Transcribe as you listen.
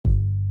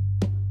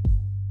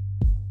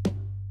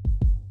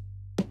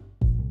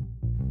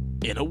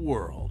In a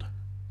world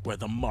where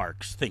the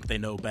marks think they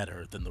know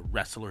better than the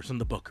wrestlers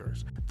and the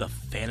bookers, the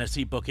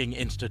Fantasy Booking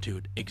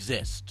Institute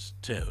exists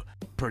to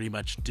pretty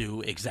much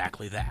do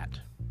exactly that.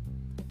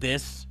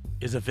 This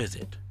is a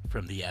visit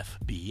from the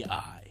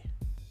FBI.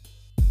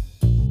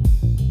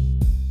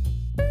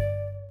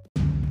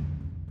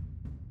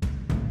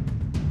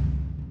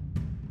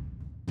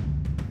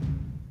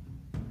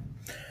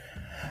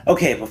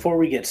 Okay, before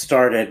we get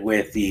started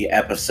with the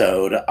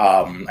episode,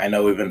 I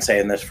know we've been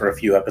saying this for a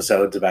few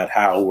episodes about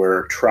how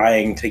we're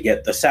trying to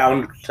get the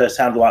sound to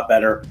sound a lot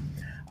better.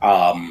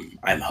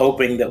 I'm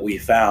hoping that we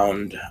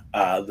found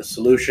the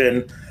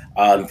solution.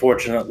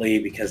 Unfortunately,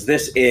 because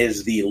this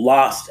is the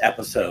lost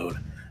episode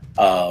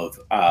of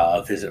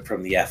Visit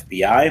from the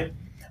FBI,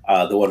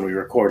 the one we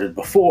recorded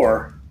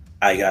before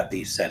I got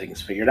these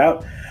settings figured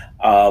out,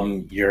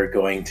 you're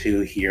going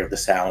to hear the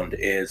sound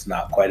is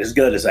not quite as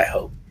good as I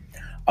hope.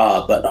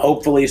 But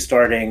hopefully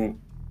starting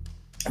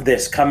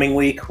this coming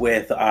week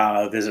with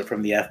Visit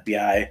from the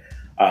FBI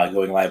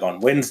going live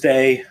on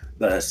Wednesday,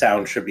 the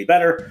sound should be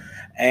better,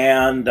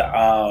 and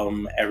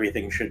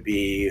everything should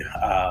be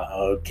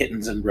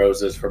kittens and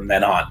roses from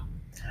then on.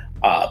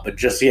 But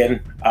just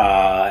again,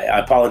 I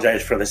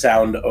apologize for the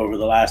sound over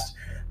the last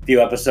few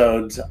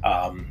episodes.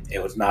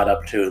 It was not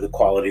up to the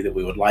quality that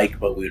we would like,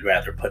 but we'd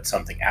rather put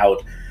something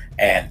out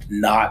and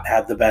not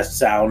have the best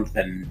sound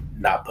than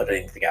not put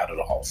anything out at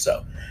all.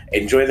 So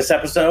enjoy this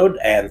episode,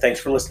 and thanks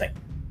for listening.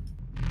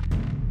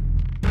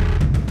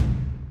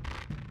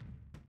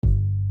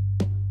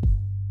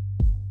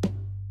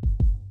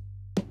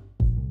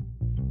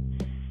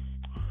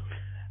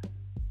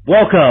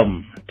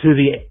 Welcome to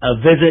a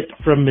visit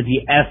from the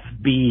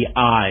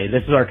FBI.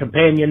 This is our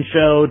companion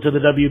show to the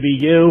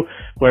WBU,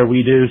 where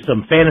we do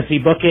some fantasy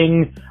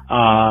booking.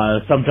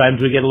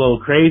 Sometimes we get a little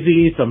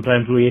crazy.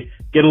 Sometimes we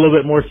get a little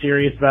bit more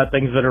serious about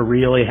things that are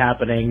really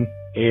happening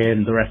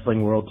in the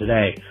wrestling world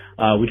today.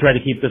 We try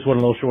to keep this one a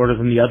little shorter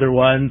than the other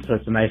one, so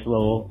it's a nice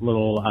little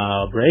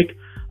break.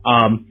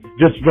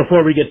 Just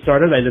before we get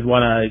started, I did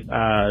want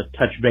to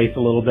touch base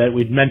a little bit.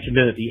 We'd mentioned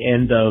it at the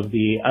end of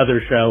the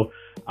other show.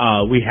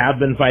 We have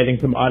been fighting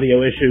some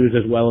audio issues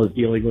as well as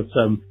dealing with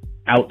some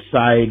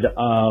outside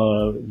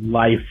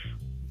life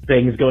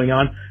things going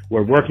on.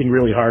 We're working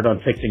really hard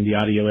on fixing the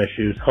audio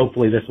issues.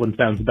 Hopefully this one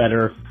sounds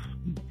better.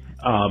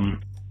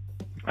 One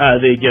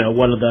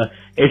of the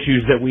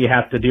issues that we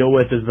have to deal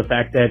with is the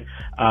fact that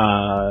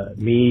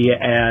me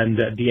and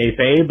D.A.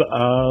 Fabe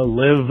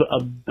live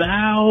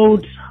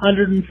about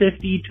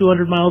 150,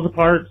 200 miles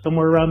apart,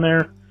 somewhere around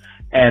there.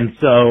 And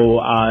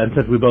so,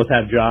 since we both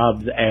have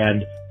jobs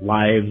and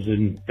lives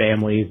and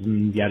families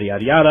and yada,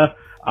 yada, yada,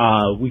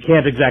 we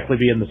can't exactly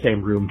be in the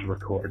same room to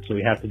record. So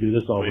we have to do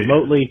this all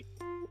remotely.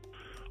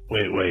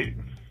 Wait.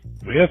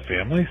 We have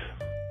families?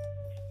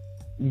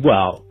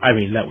 Well, I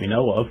mean, that we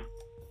know of.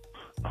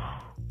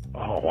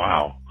 Oh,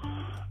 wow.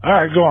 All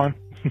right, go on.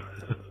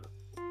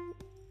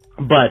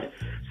 But,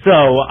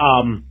 so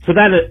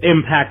that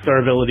impacts our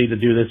ability to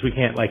do this. We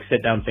can't,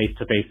 sit down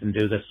face-to-face and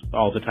do this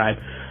all the time.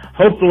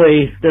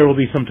 Hopefully, there will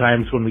be some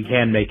times when we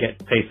can make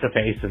it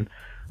face-to-face, and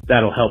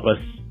that'll help us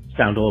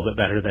sound a little bit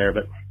better there.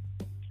 But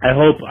I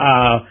hope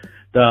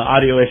the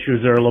audio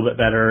issues are a little bit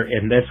better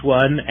in this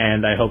one,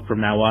 and I hope from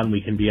now on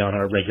we can be on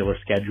our regular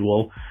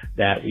schedule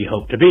that we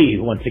hope to be.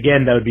 Once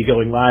again, that would be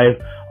going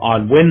live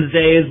on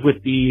Wednesdays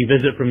with the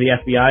Visit from the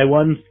FBI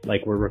ones,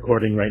 like we're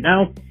recording right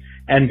now,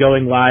 and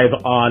going live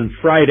on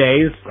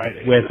Fridays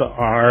with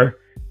our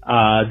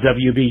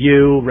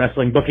WBU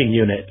Wrestling Booking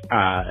Unit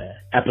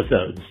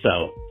episodes.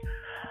 So,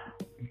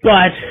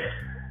 but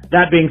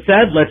that being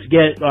said, let's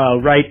get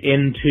right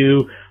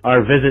into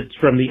our visits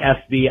from the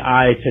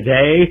FBI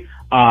today.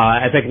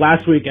 I think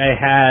last week I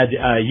had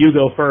you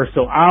go first,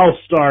 so I'll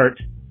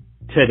start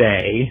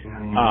today.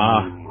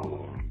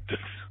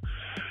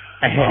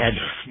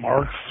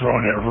 Mark's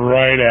throwing it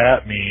right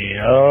at me.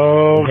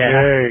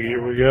 Okay,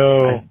 Here we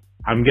go.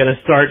 I'm going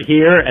to start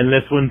here, and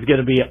this one's going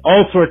to be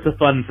all sorts of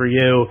fun for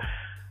you.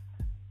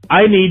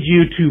 I need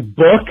you to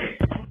book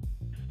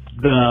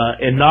the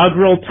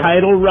inaugural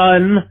title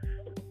run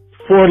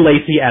for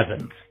Lacey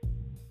Evans.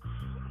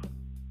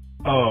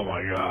 Oh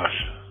my gosh.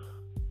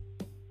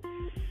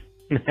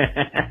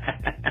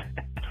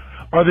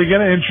 Are they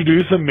going to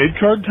introduce a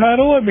mid-card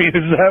title? I mean, is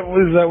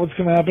that what's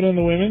going to happen in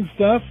the women's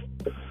stuff?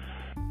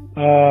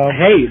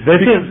 Hey,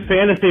 this is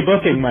fantasy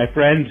booking, my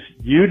friend.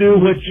 You do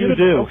what you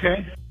do.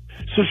 Okay.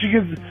 So she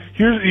gets,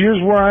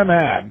 here's where I'm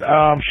at.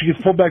 She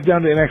gets pulled back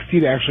down to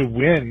NXT to actually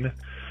win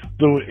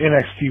the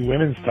NXT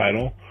women's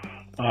title.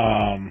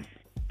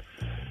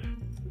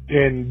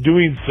 In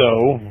doing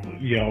so,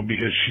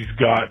 because she's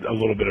got a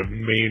little bit of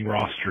main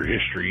roster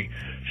history,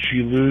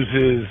 she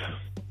loses.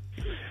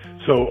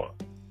 So,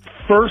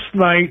 the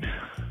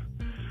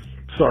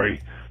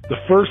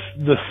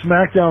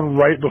SmackDown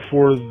right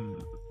before.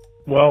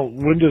 Well,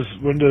 when does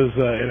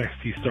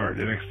NXT start?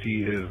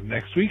 NXT is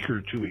next week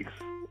or 2 weeks?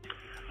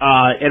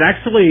 It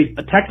actually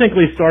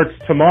technically starts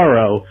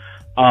tomorrow,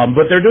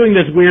 but they're doing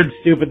this weird,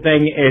 stupid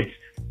thing. It's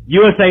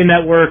USA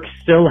Network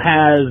still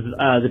has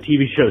the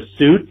TV show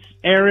Suits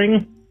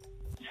airing,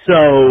 So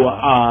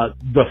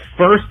the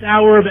first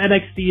hour of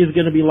NXT is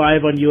going to be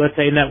live on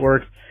USA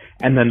Network,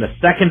 and then the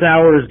second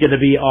hour is going to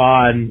be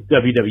on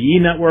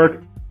WWE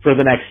Network for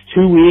the next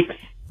 2 weeks,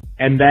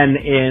 and then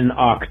in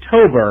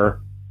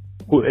October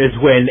is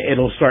when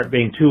it'll start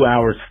being 2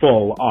 hours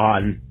full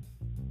on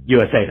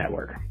USA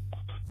Network.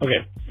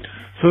 Okay,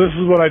 so this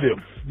is what I do.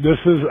 This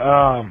is,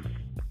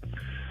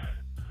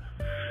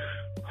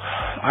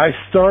 I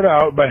start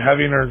out by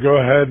having her go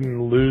ahead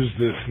and lose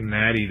this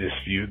natty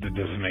dispute that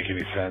doesn't make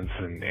any sense,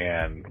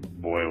 and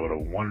boy, what a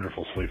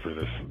wonderful sleeper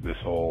this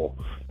whole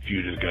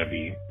feud is going to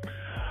be.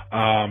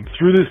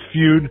 Through this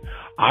feud,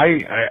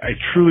 I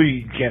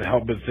truly can't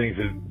help but think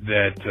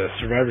that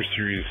Survivor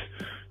Series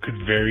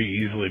could very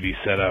easily be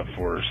set up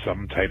for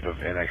some type of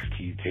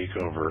NXT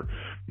takeover,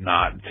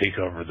 not take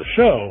over the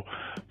show,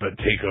 but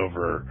take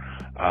over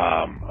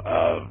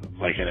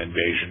like an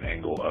invasion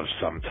angle of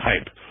some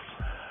type.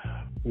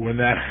 When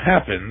that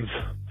happens,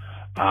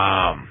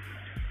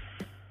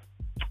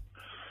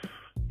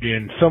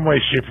 in some way,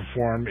 shape, or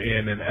form,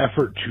 in an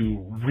effort to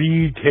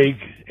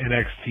retake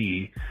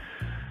NXT,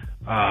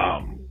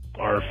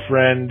 our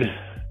friend,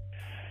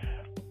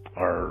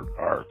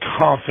 our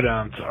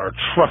confidant, our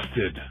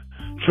trusted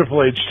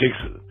Triple H takes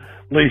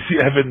Lacey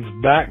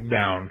Evans back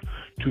down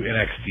to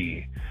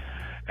NXT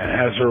and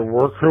has her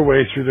work her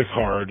way through the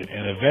card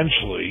and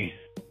eventually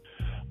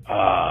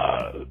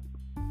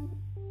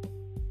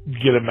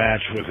get a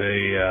match with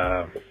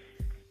I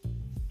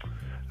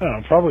don't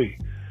know, probably.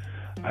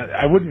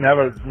 I wouldn't have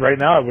right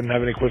now. I wouldn't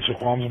have any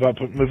qualms about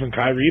moving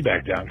Kyrie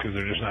back down because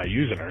they're just not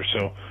using her.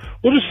 So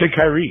we'll just say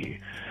Kyrie.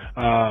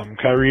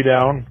 Kyrie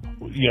down.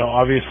 You know,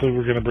 obviously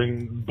we're going to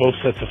bring both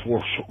sets of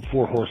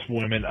four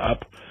horsewomen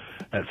up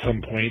at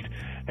some point,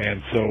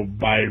 and so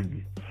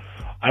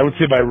I would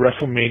say by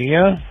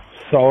WrestleMania,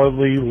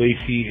 solidly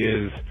Lacey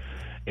is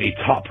a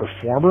top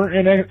performer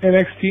in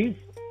NXT.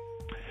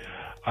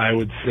 I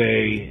would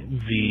say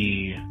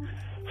the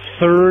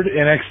third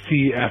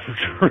NXT after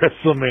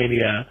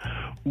WrestleMania,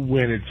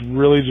 when it's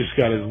really just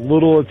got as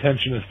little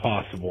attention as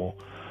possible,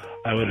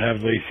 I would have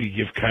Lacey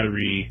give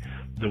Kyrie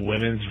the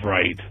women's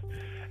right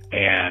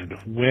and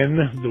win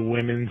the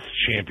women's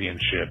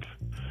championship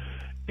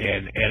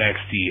in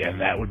NXT,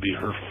 and that would be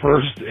her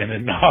first and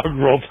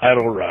inaugural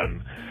title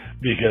run,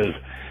 because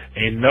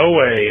in no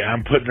way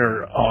I'm putting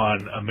her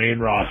on a main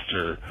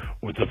roster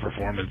with the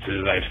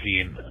performances I've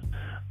seen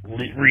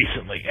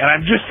recently. And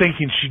I'm just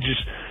thinking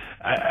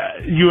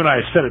you and I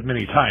have said it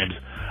many times,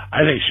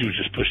 I think she was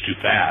just pushed too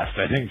fast.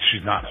 I think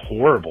she's not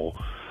horrible,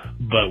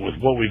 but with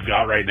what we've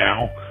got right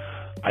now,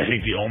 I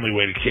think the only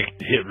way to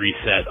hit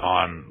reset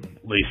on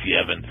Lacey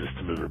Evans is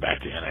to move her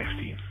back to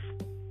NXT.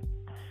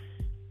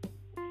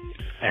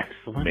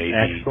 Excellent. Maybe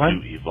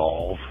Excellent. to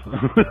Evolve.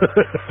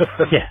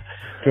 Yeah.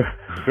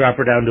 Drop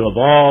her down to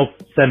Evolve,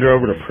 send her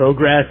over to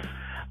Progress.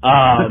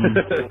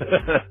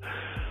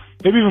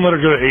 Maybe even let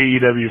her go to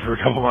AEW for a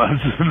couple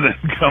months and then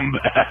come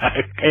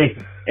back.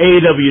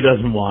 AEW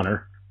doesn't want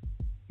her.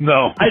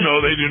 No, they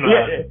do not.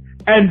 Yeah,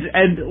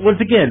 and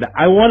once again,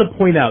 I want to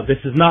point out, this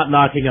is not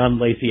knocking on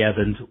Lacey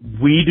Evans.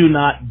 We do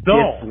not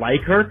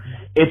dislike her.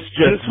 It's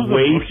just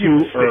way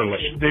too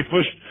early.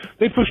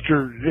 They pushed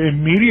her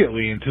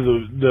immediately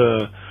into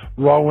the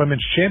Raw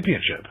Women's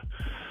Championship.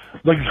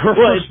 Like, her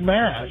first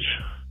match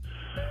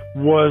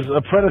was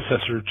a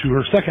predecessor to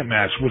her second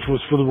match, which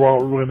was for the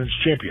Raw Women's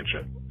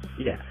Championship.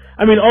 Yeah.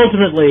 I mean,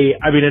 ultimately,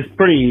 it's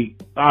pretty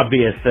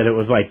obvious that it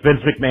was like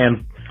Vince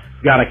McMahon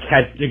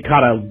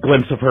caught a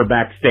glimpse of her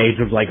backstage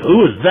and was like,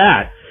 who is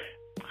that?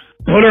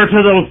 Put her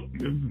to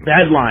the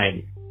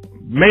headline.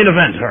 Main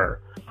event her.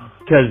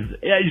 Because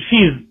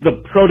she's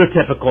the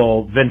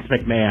prototypical Vince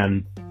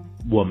McMahon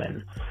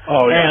woman.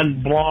 Oh, yeah.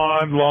 And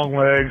blonde, long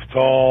legs,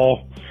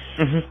 tall.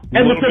 Mm-hmm.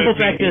 And the simple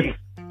fact is,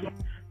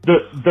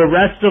 the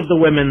rest of the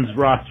women's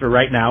roster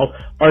right now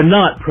are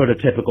not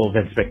prototypical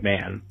Vince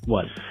McMahon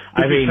ones.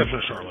 With the exception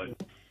of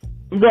Charlotte.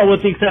 Well,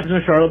 with the exception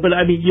of Charlotte, but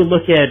you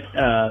look at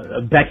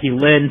Becky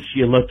Lynch,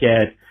 you look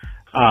at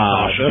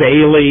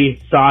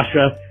Bayley,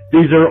 Sasha.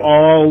 These are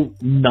all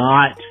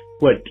not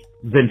what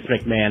Vince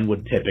McMahon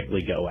would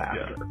typically go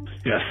after.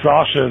 Yeah,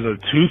 Sasha is a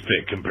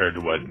toothpick compared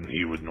to what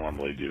he would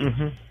normally do.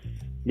 Mm-hmm.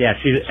 Yeah,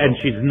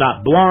 she's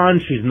not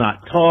blonde, she's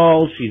not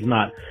tall, she's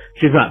not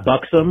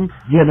buxom.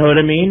 You know what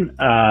I mean?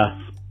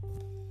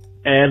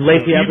 And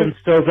Lacey Evans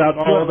fills out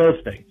all of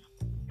those things.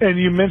 And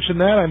you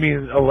mentioned that. I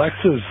mean,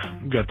 Alexa's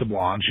got the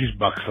blonde. She's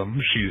buxom.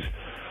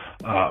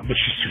 But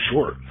she's too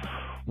short.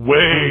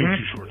 Way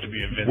too short to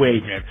be a Vince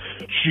McMahon.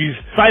 She's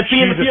 5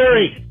 feet of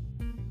fury.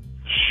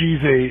 She's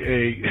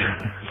a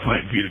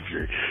 5 feet of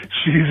fury.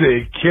 She's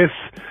a kiss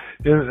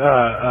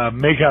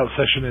makeout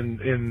session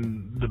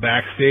in the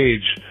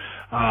backstage,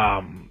 a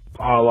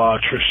la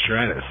Trish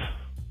Stratus.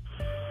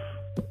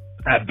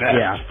 At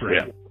best for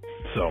him.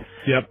 So,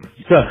 yep.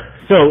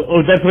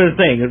 So that's what I'm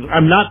saying.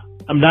 I'm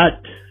not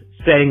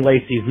saying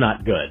Lacey's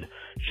not good.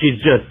 She's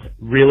just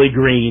really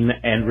green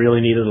and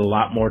really needed a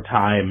lot more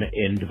time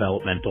in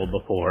developmental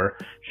before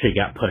she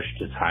got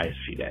pushed as high as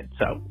she did.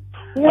 So,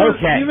 or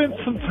even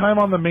some time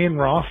on the main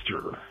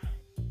roster.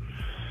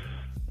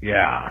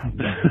 Yeah.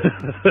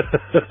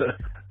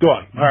 Go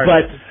on. All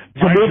right. But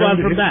to My move turn on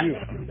to from hit that, you.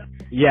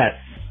 yes.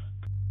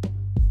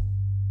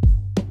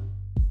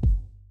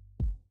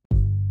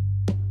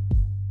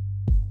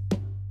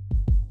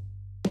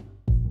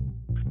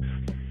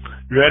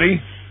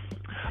 Ready?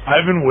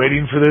 I've been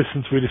waiting for this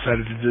since we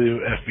decided to do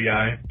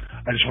FBI.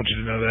 I just want you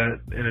to know that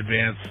in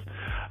advance,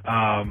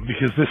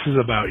 because this is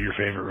about your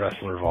favorite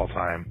wrestler of all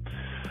time.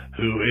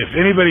 Who, if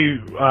anybody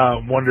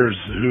wonders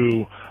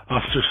who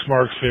Officer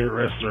Smark's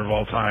favorite wrestler of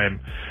all time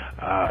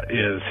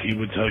is, he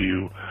would tell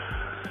you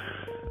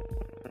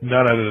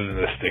none other than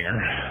the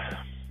Stinger.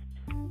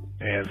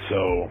 And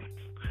so,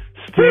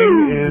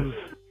 Sting is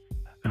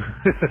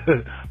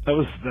that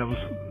was.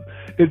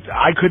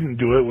 I couldn't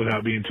do it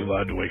without being too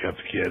loud to wake up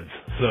the kids.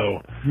 So,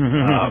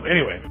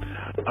 anyway,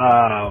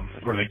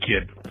 or the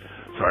kid.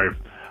 Sorry.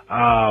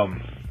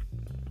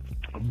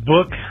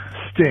 Book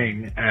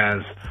Sting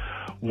as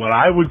what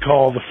I would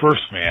call the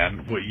first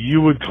man, what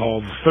you would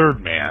call the third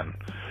man,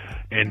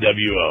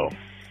 NWO.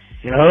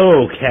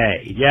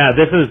 Okay. Yeah,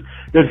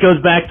 this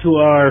goes back to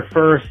our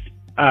first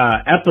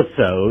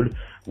episode.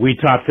 We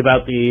talked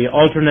about the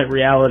alternate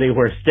reality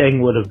where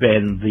Sting would have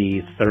been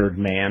the third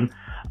man.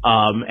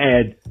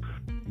 And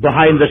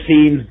behind the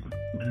scenes,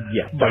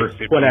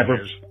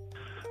 whatever.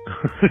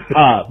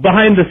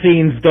 Behind the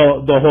scenes,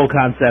 the whole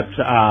concept,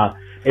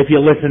 if you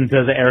listen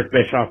to the Eric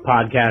Bischoff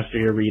podcast or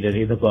you read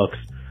any of the books,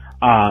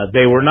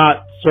 they were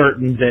not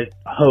certain that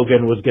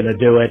Hogan was going to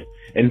do it.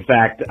 In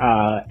fact,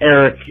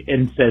 Eric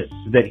insists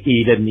that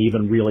he didn't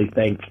even really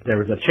think there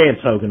was a chance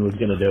Hogan was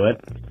going to do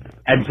it.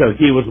 And so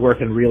he was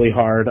working really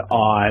hard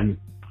on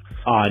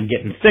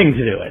getting Sting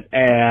to do it.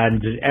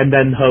 And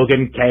then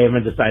Hogan came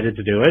and decided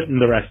to do it,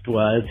 and the rest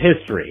was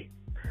history.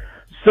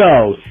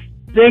 So,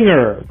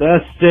 Stinger, the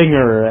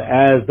Stinger,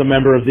 as the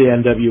member of the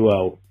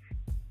NWO.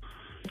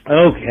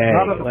 Okay.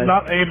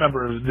 Not a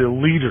member, the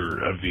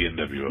leader of the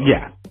NWO.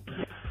 Yeah.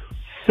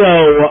 So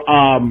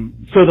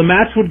the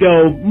match would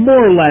go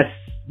more or less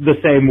the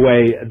same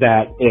way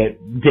that it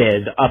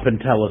did up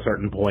until a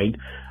certain point.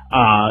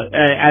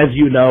 As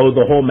you know,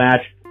 the whole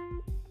match,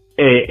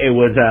 it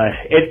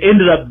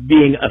ended up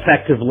being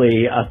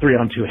effectively a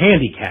 3-on-2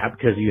 handicap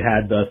because you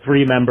had the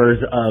three members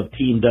of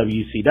Team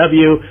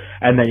WCW,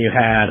 and then you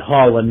had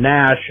Hall and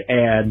Nash,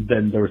 and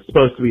then there was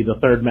supposed to be the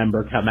third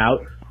member come out,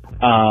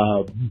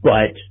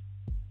 but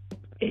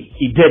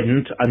he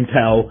didn't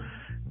until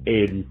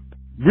in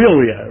real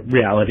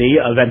reality,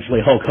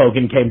 eventually Hulk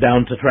Hogan came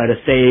down to try to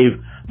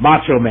save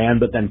Macho Man,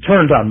 but then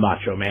turned on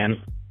Macho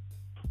Man.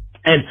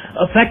 And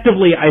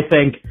effectively, I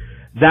think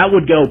that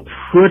would go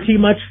pretty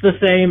much the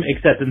same,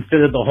 except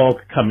instead of the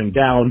Hulk coming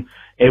down,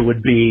 it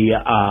would be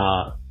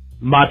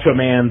Macho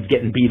Man's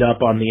getting beat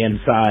up on the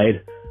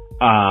inside.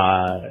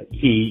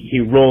 He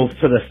rolls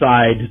to the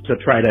side to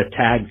try to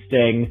tag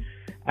Sting.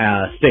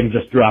 Sting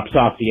just drops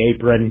off the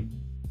apron.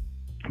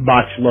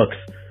 Mach looks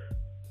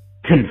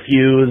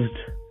confused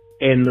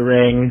in the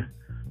ring.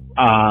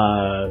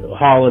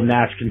 Hall and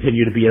Nash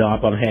continue to beat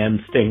up on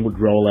him. Sting would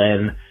roll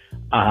in.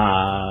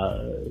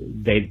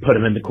 They'd put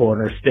him in the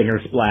corner. Stinger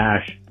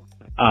splash.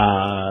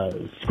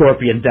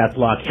 Scorpion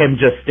Deathlock. Him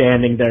just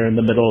standing there in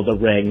the middle of the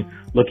ring,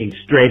 looking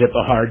straight at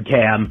the hard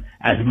cam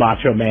as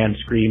Macho Man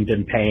screamed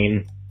in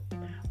pain.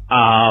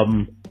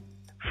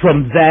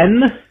 From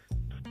then,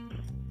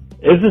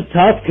 this is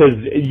tough because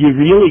you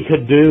really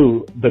could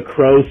do the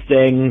Crow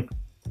Sting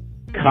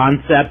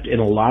concept in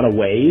a lot of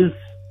ways.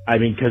 I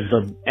mean, because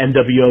the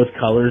NWO's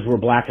colors were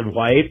black and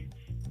white.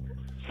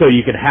 So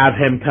you could have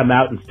him come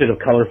out instead of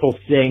colorful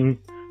Sting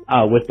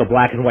with the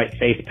black and white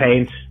face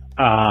paint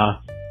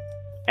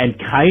and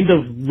kind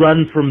of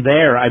run from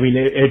there. I mean,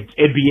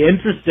 it'd be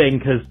interesting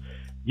because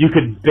you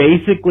could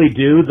basically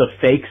do the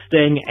fake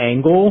Sting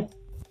angle,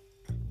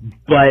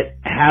 but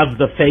have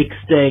the fake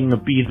Sting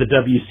be the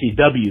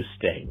WCW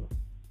Sting,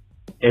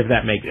 if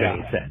that makes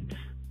any sense.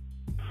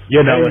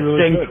 You know,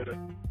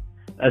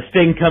 a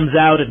Sting comes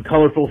out in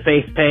colorful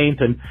face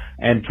paint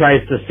and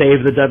tries to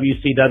save the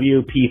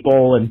WCW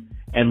people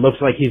and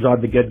looks like he's on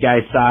the good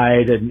guy's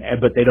side,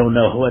 but they don't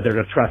know whether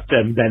to trust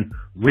him. Then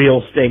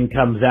real Sting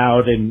comes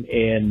out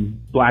in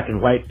black and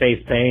white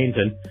face paint,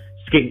 and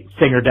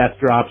Stinger Death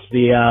drops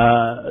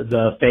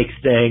the fake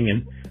Sting,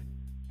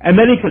 and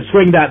then he could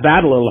swing that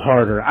bat a little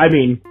harder. I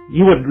mean,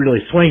 you wouldn't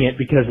really swing it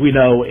because we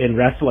know in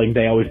wrestling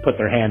they always put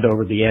their hand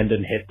over the end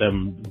and hit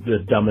them the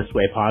dumbest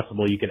way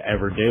possible you could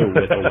ever do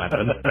with a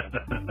weapon.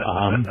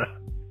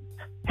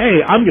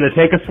 Hey, I'm going to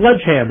take a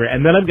sledgehammer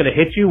and then I'm going to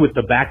hit you with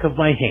the back of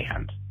my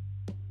hand.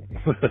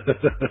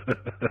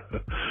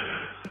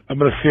 I'm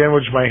going to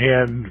sandwich my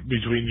hand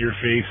between your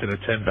face and a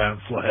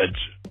 10-pound sledge.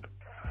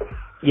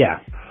 Yeah.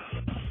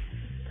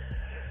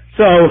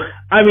 So,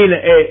 I mean,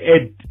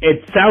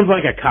 it sounds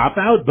like a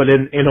cop-out, but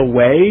in a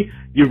way,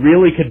 you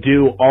really could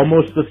do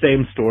almost the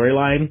same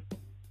storyline,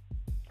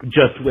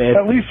 just with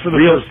at least for the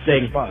real first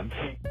Sting. 6 months.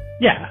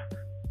 Yeah.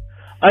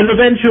 And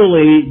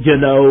eventually, you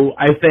know,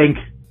 I think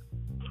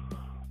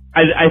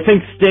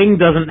Sting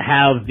doesn't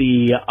have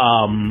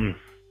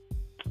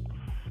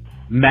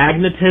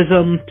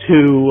magnetism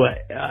to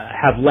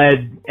have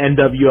led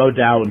NWO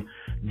down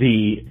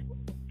the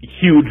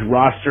huge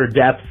roster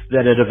depth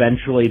that it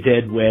eventually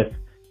did with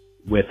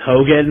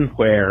Hogan,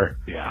 where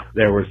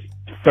there was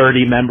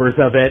 30 members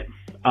of it.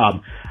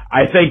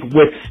 I think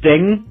with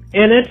Sting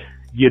in it,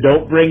 you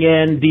don't bring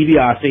in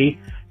DiBiase.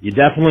 You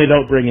definitely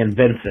don't bring in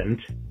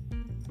Vincent.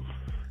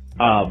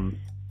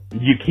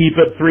 You keep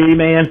it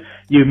 3-man.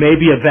 You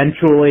maybe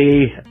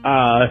eventually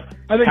I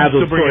think have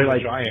the story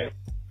like Giant.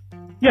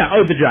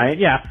 Yeah, the Giant,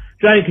 yeah.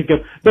 Giant could go.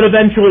 But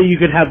eventually you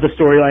could have the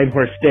storyline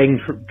where Sting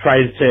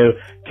tries to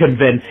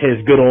convince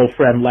his good old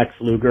friend Lex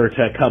Luger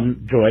to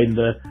come join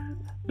the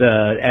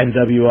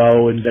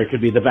NWO, and there could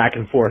be the back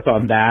and forth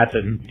on that.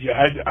 And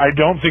yeah, I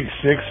don't think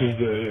Six is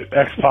the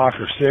X-Pac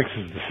or Six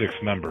is the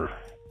sixth member.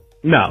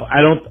 No,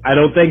 I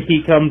don't think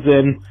he comes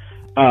in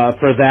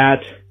for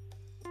that.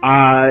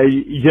 I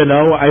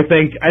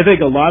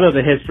think a lot of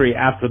the history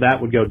after that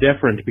would go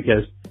different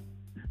because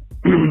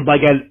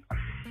like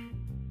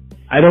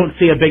I don't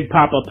see a Big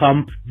Papa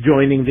Pump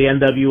joining the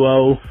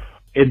NWO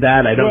in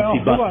that. I don't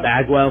see Buff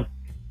Bagwell.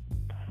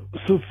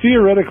 So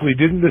theoretically,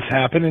 didn't this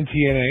happen in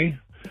TNA?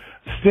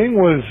 Sting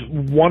was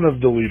one of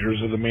the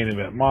leaders of the Main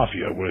Event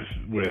Mafia with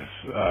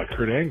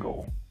Kurt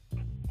Angle.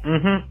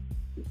 Mm-hmm.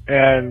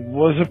 And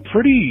was a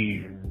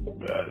pretty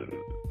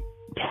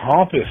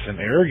pompous and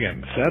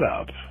arrogant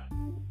setup.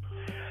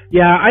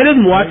 Yeah, I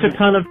didn't watch a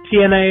ton of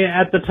TNA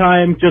at the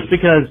time just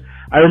because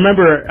I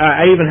remember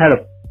I even had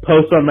a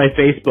post on my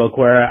Facebook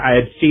where I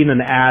had seen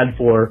an ad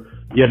for,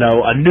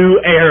 a new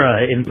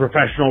era in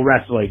professional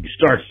wrestling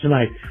starts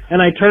tonight.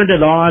 And I turned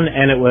it on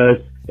and it was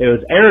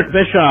Eric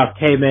Bischoff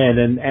came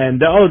in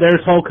and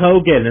there's Hulk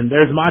Hogan and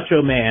there's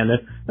Macho Man.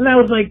 And I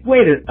was like,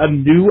 wait, a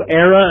new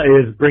era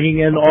is bringing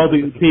in all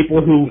these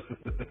people who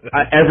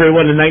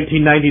everyone in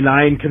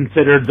 1999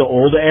 considered the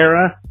old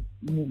era?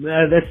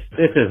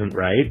 This isn't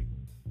right.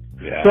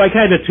 Yeah. So I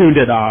kind of tuned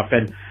it off,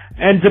 and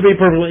to be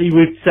perfectly,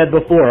 we've said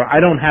before, I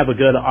don't have a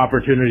good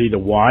opportunity to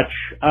watch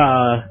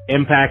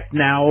Impact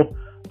now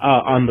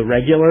on the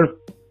regular.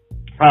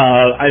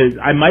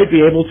 I might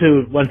be able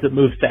to once it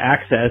moves to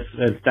Access,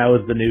 since that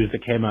was the news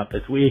that came out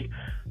this week.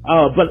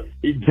 But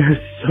there's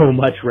so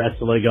much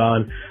wrestling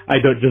on. I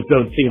just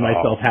don't see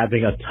myself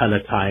having a ton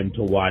of time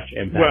to watch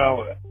Impact.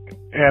 Well,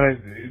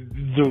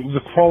 and the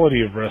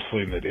quality of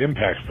wrestling that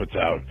Impact puts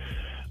out.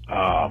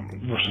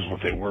 Versus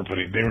what they were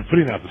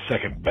putting out the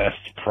second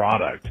best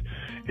product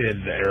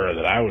in the era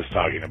that I was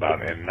talking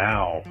about, and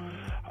now,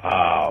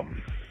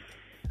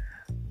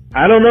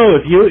 I don't know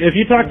if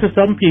you talk to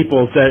some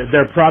people that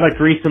their product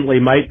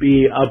recently might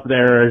be up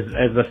there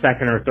as the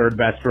second or third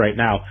best right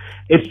now.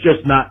 It's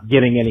just not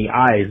getting any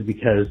eyes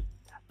because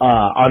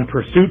on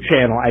Pursuit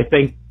Channel, I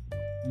think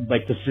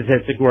like the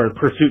statistic where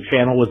Pursuit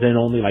Channel was in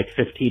only like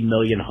 15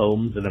 million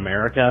homes in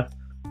America.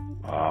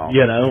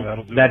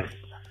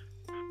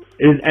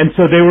 And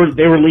so they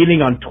were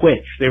leaning on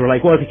Twitch. They were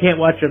like, well, if you can't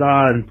watch it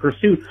on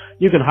Pursuit,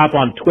 you can hop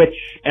on Twitch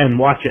and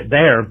watch it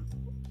there.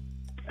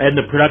 And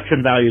the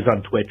production values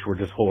on Twitch were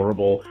just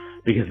horrible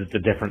because it's a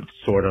different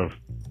sort of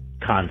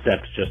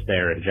concept just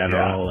there in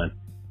general.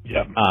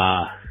 Yeah.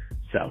 And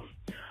so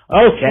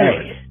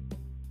okay.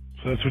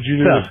 So that's what you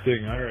do with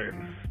Sting. All right.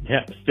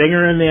 Yeah,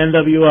 Stinger and the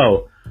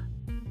NWO.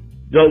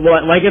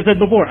 Like I said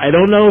before, I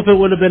don't know if it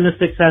would have been as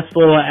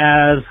successful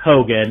as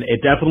Hogan.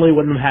 It definitely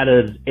wouldn't have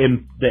had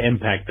the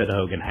impact that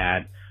Hogan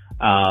had.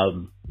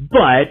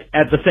 But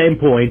at the same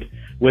point,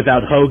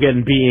 without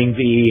Hogan being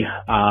the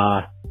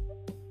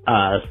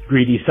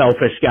greedy,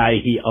 selfish guy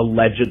he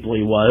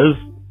allegedly was,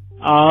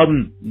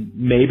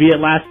 maybe it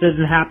lasted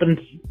and happened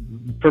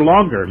for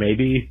longer.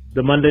 Maybe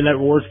the Monday Night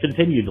Wars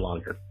continued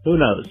longer. Who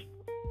knows?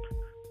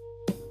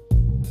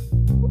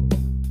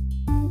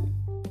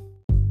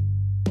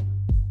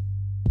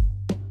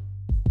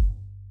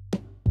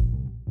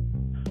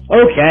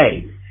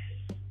 Okay,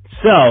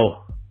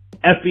 so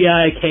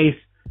FBI case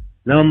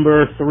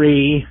number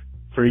 3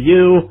 for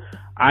you.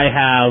 I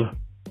have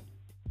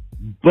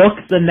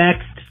booked the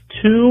next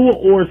 2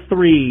 or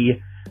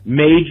 3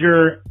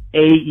 major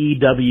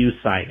AEW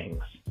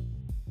signings.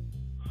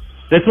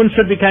 This one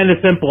should be kind of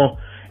simple.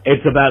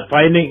 It's about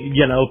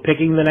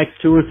picking the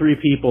next 2 or 3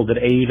 people that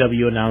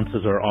AEW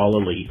announces are all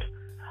elite.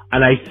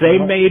 And I say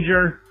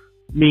major,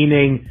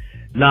 meaning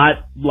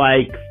not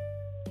like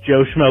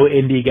Joe Schmo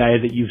indie guy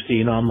that you've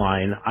seen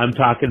online. I'm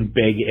talking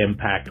big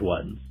impact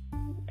ones.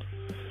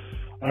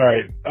 All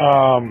right.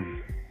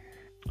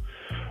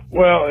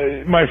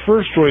 Well, my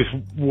first choice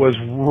was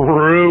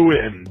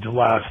ruined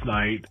last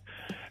night,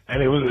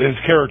 and his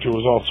character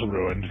was also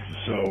ruined.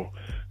 So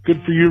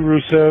good for you,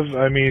 Rusev.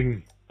 I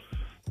mean,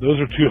 those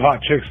are 2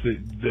 hot chicks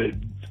that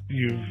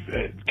you've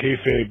at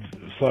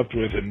kayfabe slept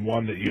with, and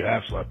one that you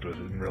have slept with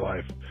in real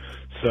life.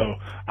 So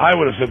I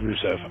would have said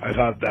Rusev. I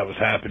thought that was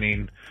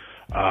happening.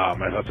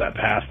 I thought that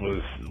path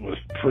was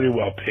pretty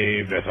well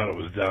paved. I thought it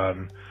was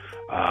done,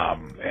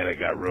 and it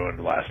got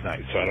ruined last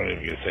night. So I don't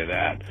even get to say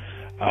that.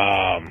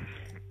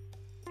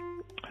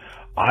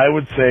 I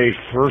would say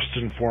first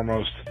and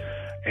foremost,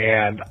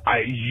 And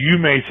you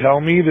may tell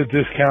me that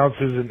this counts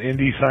as an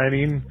indie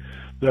signing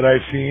that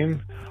I've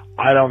seen.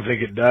 I don't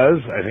think it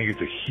does. I think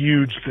it's a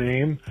huge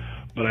theme,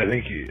 but I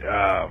think if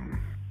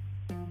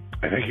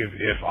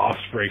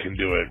Ospreay can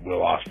do it,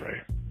 Will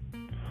Ospreay.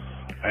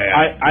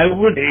 I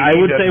would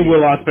say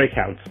Will Ospreay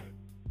counts.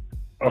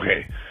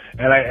 Okay,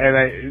 and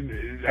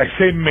I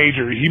say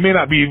major. He may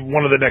not be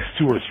one of the next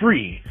 2 or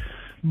 3,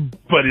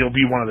 but he'll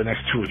be one of the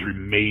next 2 or 3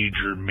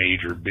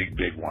 major,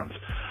 big ones.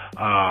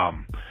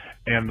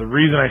 And the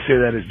reason I say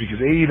that is because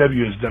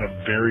AEW has done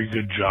a very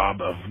good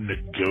job of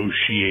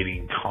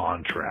negotiating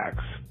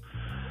contracts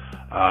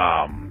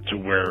to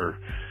where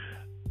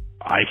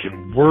I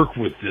can work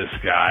with this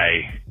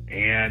guy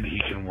and he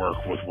can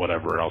work with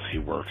whatever else he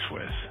works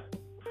with.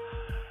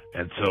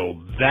 And so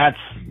that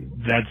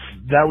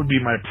would be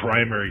my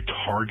primary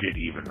target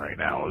even right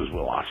now is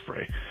Will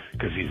Ospreay,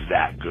 because he's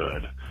that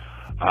good.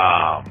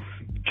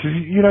 Because,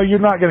 you're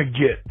not going to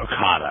get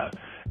Okada,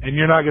 and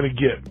you're not going to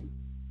get,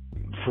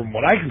 from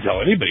what I can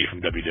tell, anybody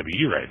from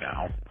WWE right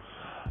now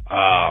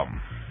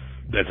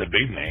that's a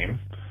big name.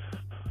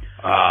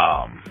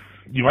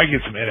 You might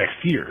get some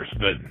NXTers,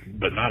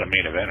 but not a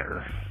main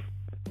eventer,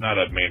 not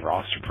a main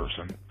roster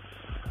person,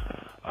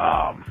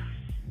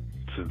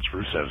 since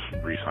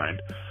Rusev's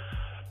re-signed.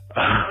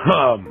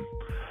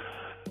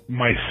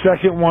 My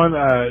second one,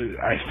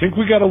 I think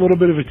we got a little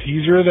bit of a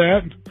teaser of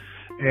that,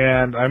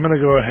 and I'm going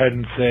to go ahead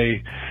and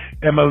say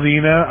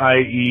Emelina,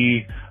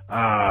 i.e.,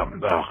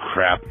 oh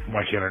crap,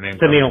 why can't her name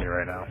come to me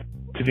right now?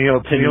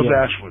 Tenille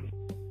Dashwood.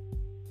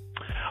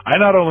 I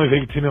not only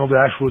think Tenille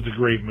Dashwood's a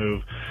great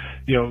move,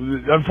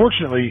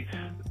 unfortunately,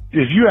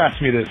 if you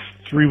asked me this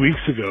 3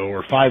 weeks ago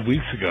or 5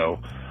 weeks ago,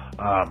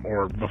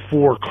 or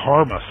before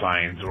Karma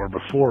signs or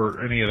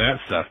before any of that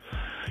stuff,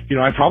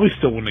 I probably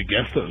still wouldn't have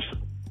guessed those.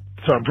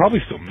 So I'm probably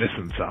still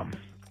missing some.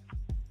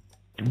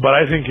 But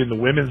I think in the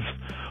women's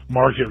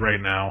market right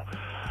now,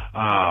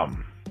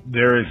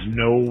 there is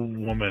no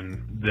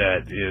woman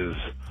that is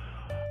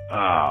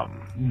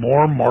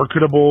more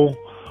marketable,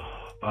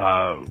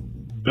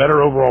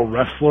 better overall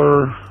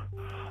wrestler,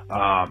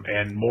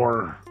 and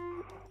more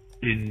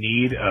in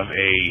need of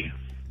a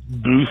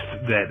boost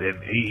that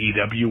an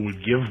AEW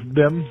would give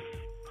them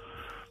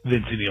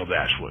than Tenille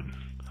Dashwood.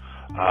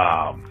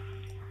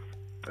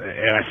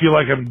 And I feel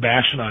like I'm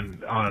bashing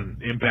on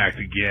Impact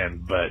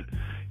again, but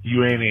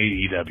you ain't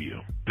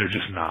AEW. They're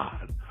just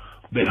not.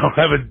 They don't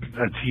have a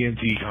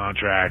TNT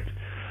contract.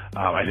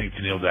 I think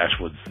Tenille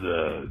Dashwood's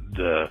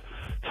the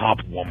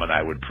top woman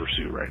I would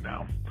pursue right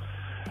now.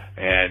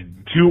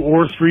 And 2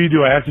 or 3,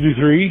 do I have to do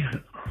 3?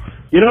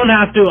 You don't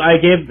have to. I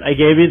gave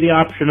you the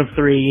option of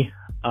 3,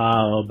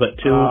 but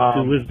 2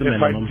 was the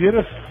minimum. If I did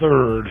a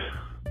third,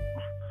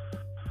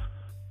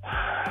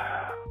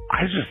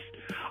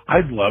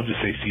 I'd love to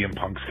say CM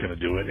Punk's going to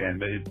do it,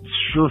 and it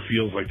sure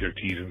feels like they're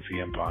teasing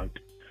CM Punk.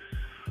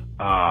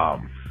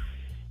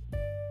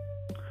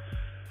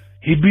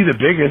 He'd be the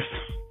biggest.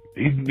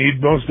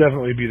 He'd most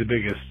definitely be the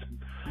biggest.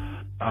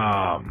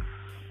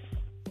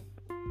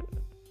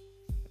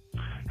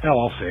 Hell,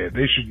 I'll say it.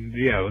 They should,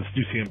 let's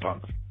do CM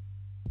Punk.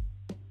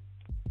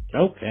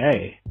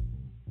 Okay.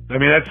 I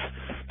mean,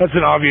 that's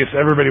an obvious,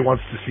 everybody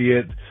wants to see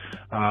it.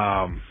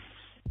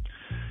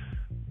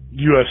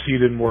 UFC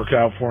didn't work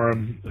out for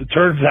him. It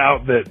turns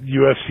out that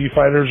UFC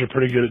fighters are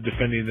pretty good at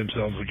defending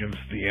themselves against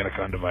the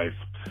Anaconda Vice.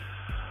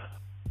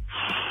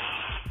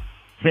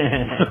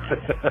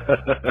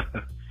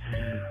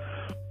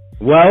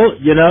 Well,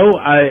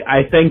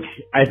 I think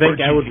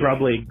I would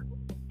probably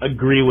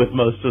agree with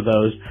most of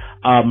those.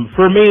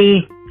 For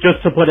me,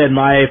 just to put in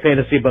my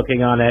fantasy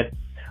booking on it,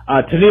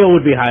 Tenille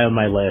would be high on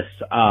my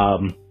list.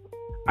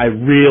 I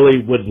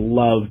really would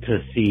love to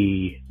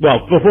see,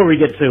 well, before we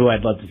get to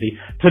I'd love to see,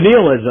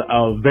 Tenille is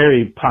a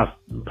very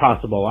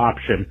possible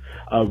option.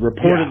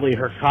 Reportedly,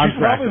 her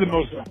contract...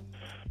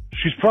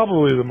 She's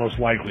probably the most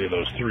likely of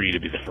those 3 to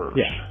be the first.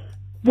 Yeah.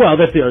 Well,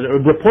 that's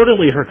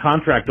reportedly her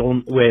contract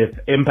with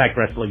Impact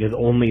Wrestling is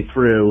only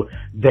through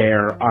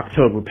their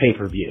October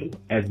pay-per-view,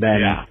 and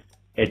then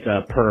it's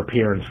a per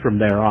appearance from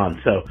there on.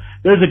 So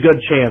there's a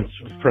good chance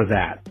for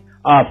that.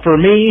 For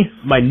me,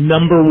 my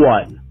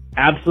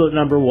absolute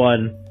number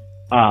one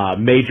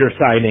major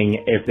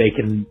signing, if they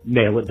can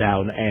nail it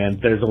down, and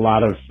there's a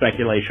lot of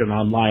speculation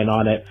online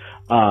on it,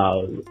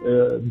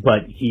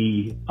 but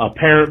he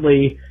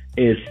apparently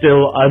is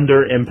still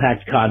under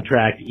Impact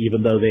contract,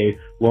 even though they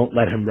won't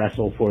let him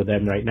wrestle for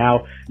them right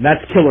now, and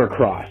that's Killer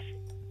Kross.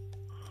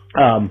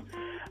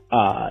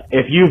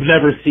 If you've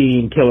never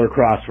seen Killer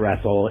Kross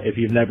wrestle, if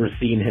you've never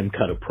seen him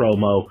cut a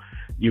promo,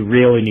 you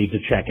really need to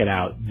check it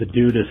out. The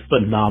dude is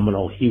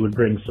phenomenal. He would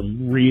bring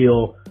some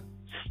real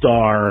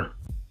star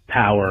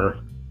power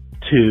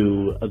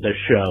to the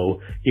show.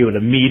 He would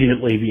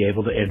immediately be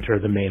able to enter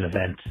the main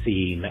event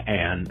scene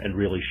and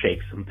really shake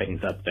some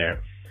things up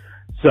there.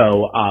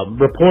 So,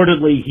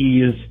 reportedly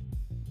he's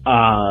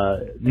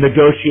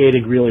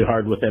negotiating really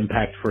hard with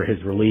Impact for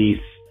his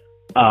release.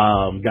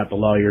 Got the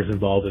lawyers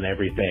involved and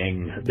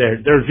everything.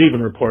 There's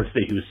even reports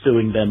that he was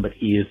suing them, but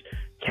he has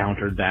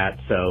countered that.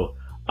 So,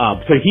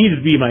 So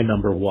he'd be my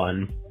number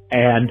one.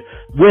 And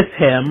with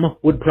him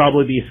would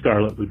probably be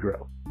Scarlett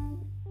Bordeaux.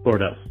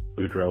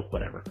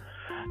 Whatever.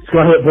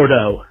 Scarlett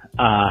Bordeaux.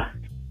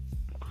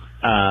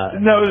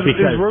 No,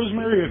 is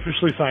Rosemary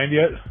officially signed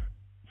yet?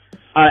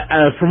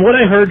 From what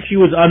I heard, she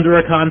was under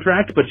a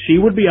contract, but she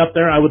would be up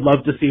there. I would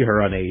love to see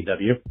her on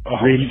AEW.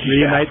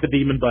 Reunite the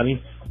Demon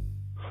Bunny.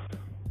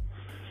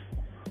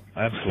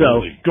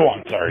 Absolutely. Go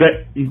on, sorry.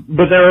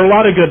 But there are a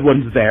lot of good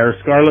ones there.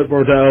 Scarlett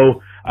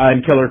Bordeaux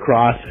and Killer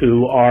Cross,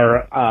 who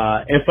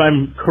are, if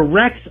I'm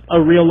correct, a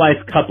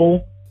real-life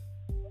couple.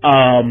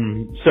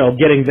 So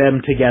getting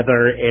them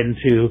together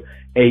into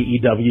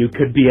AEW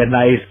could be a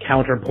nice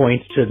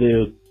counterpoint to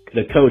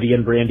the Cody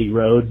and Brandy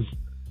Rhodes.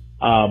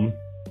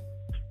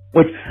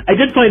 Which, I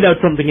did find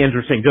out something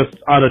interesting,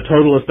 just on a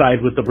total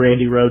aside with the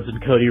Brandy Rhodes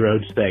and Cody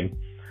Rhodes thing.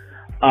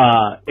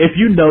 If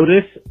you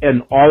notice,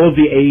 in all of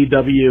the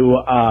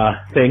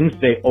AEW things,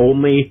 they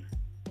only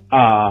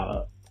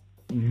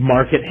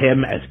market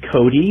him as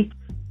Cody,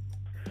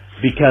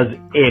 because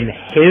in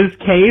his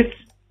case,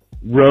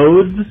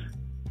 Rhodes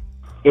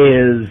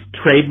is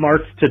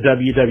trademarked to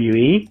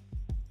WWE,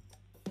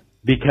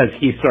 because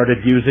he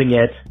started using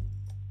it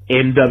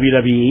in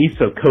WWE,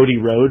 so Cody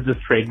Rhodes is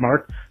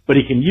trademarked, but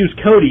he can use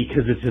Cody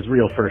because it's his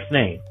real first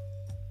name.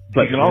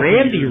 But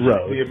Brandy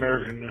Rhodes, the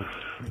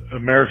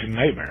American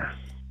Nightmare,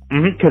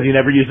 because he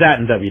never used that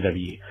in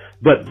WWE.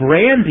 But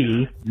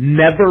Brandy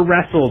never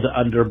wrestled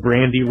under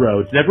Brandy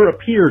Rhodes, never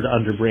appeared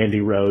under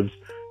Brandy Rhodes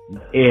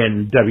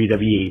in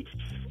WWE.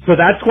 So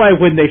that's why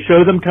when they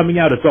show them coming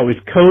out, it's always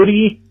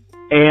Cody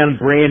and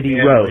Brandy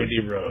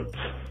Rhodes.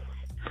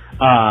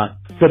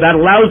 So that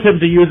allows him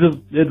to use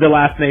the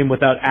last name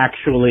without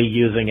actually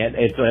using it.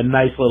 It's a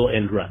nice little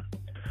end run.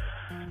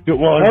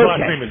 Well, his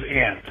last name is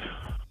Ant.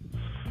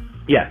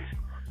 Yes.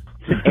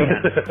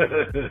 Ant.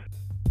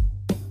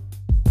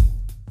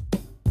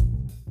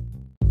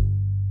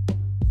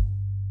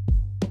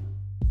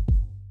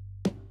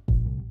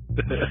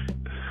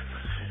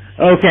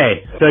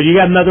 Okay, so you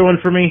got another one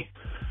for me?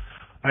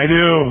 I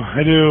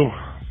do.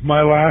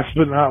 My last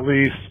but not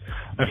least,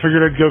 I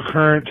figured I'd go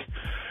current.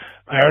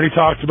 I already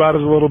talked about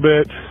it a little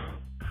bit.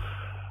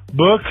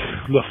 Book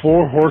the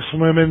Four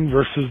Horsewomen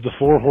versus the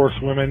Four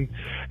Horsewomen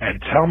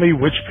and tell me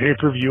which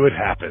pay-per-view it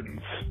happens.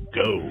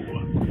 Go.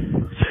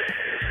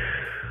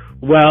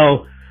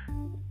 Well,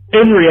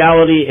 in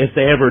reality, if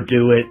they ever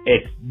do it,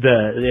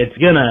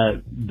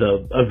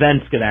 the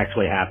event's gonna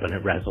actually happen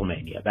at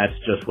WrestleMania. That's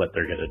just what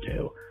they're gonna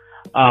do.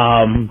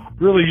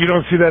 Really, you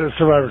don't see that at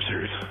Survivor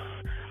Series?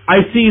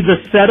 I see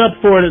the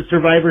setup for it at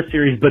Survivor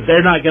Series, but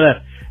they're not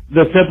gonna.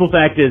 The simple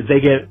fact is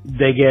they get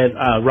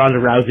Ronda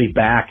Rousey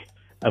back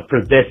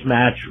for this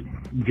match.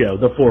 You know,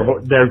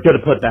 they're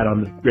gonna put that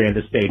on the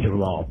grandest stage of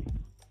them all.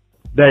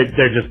 They're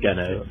just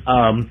gonna.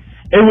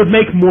 It would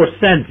make more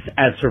sense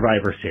at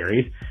Survivor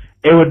Series.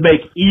 It would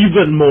make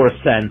even more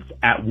sense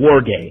at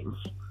War Games.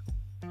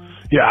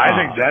 Yeah, I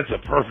think that's a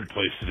perfect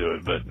place to do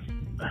it,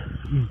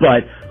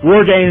 But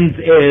War Games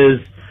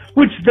is,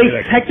 which they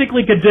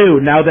technically could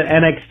do now that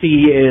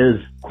NXT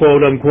is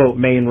quote unquote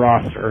main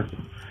roster.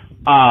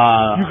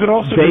 You could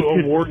also do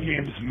a War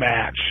Games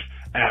match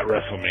at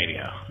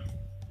WrestleMania.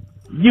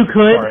 You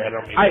could. Sorry, I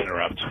don't mean to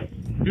interrupt.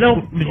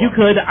 No, you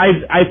could.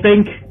 I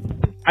think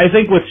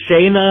with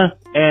Shayna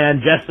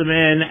and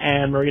Jessamyn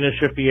and Marina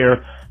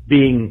Shafir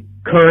being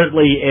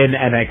currently in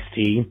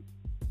NXT,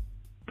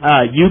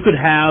 you could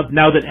have,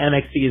 now that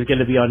NXT is going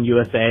to be on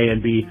USA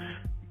and be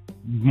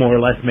more or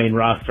less main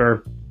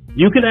roster,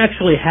 you could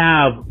actually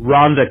have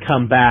Ronda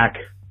come back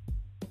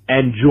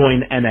and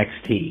join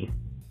NXT.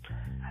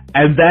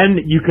 And then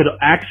you could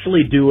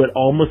actually do it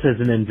almost as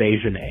an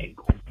invasion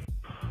angle.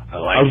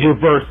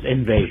 Reverse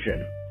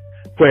invasion.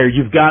 Where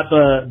you've got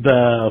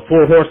the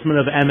Four Horsemen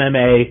of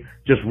MMA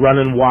just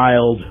running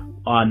wild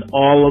on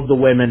all of the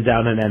women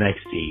down in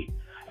NXT.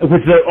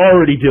 Which they're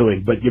already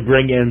doing, but you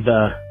bring in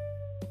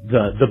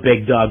the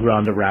big dog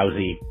Ronda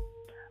Rousey,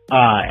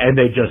 and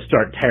they just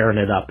start tearing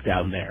it up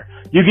down there.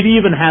 You could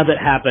even have it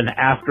happen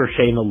after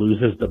Shayna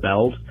loses the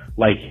belt,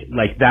 like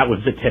that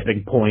was the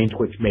tipping point,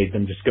 which made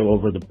them just go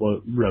over the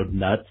road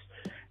nuts.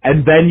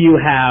 And then you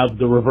have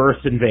the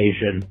reverse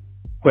invasion,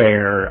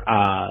 where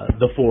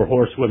the Four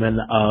Horsewomen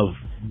of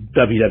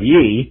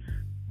WWE,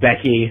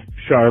 Becky,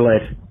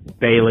 Charlotte,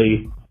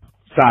 Bayley,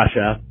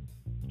 Sasha,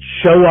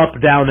 show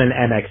up down in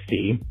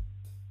NXT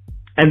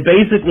and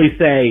basically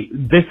say,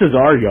 this is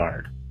our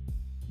yard.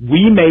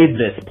 We made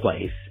this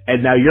place,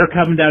 and now you're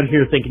coming down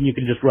here thinking you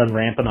can just run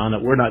rampant on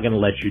it. We're not going to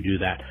let you do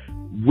that.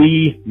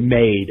 We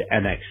made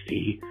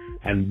NXT,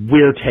 and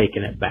we're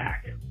taking it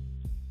back.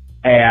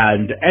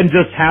 And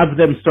just have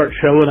them start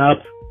showing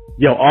up,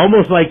 you know,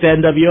 almost like the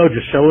NWO,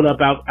 just showing up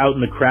out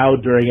in the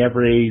crowd during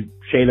every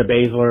Shayna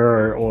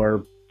Baszler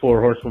or Four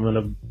Horsewomen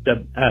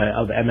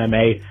of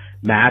MMA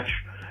match,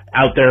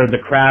 out there in the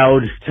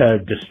crowd to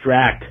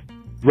distract,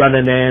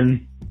 running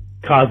in,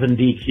 causing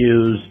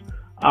DQs,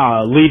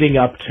 leading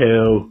up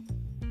to,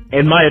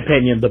 in my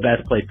opinion, the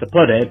best place to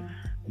put it,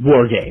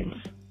 War Games.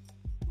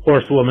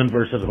 Horsewoman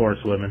versus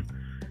horsewoman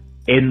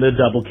in the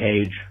double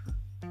cage.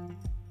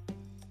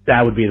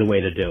 that would be the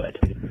way to do it.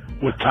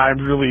 With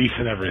timed release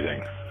and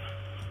everything.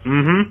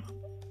 Mm-hmm.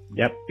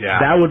 Yep. Yeah.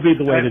 That would be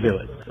the way to do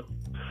it.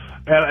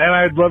 And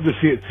I'd love to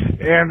see it.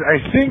 And I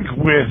think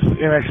with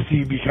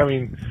NXT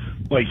becoming,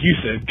 like you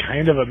said,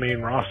 kind of a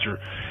main roster,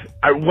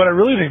 what I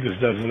really think this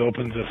does is it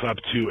opens us up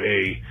to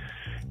a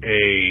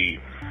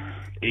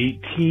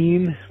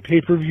 18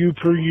 pay-per-view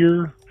per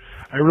year.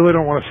 I really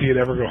don't want to see it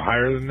ever go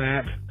higher than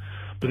that.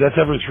 But that's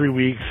every 3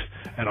 weeks,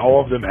 and all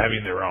of them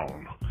having their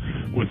own,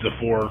 with the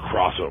 4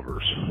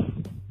 crossovers.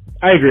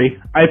 I agree.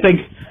 I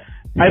think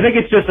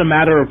it's just a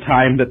matter of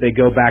time that they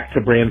go back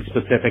to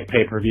brand-specific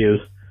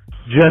pay-per-views.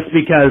 Just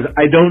because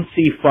I don't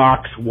see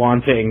Fox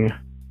wanting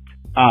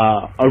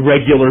a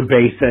regular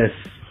basis,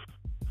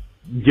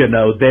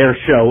 their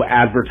show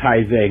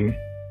advertising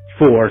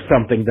for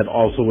something that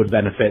also would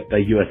benefit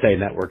the USA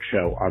Network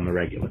show on the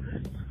regular.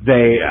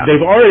 They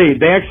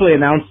actually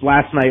announced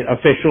last night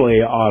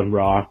officially on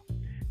Raw,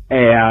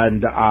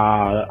 and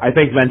I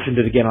think mentioned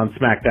it again on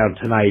SmackDown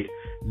tonight,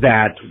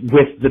 that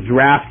with the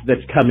draft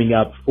that's coming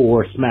up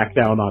for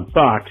SmackDown on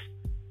Fox,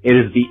 it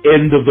is the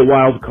end of the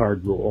wild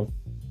card rule,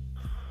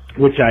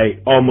 which I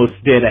almost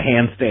did a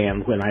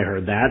handstand when I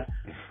heard that.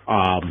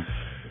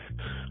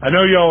 I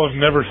know y'all have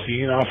never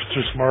seen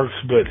Officer Smarks,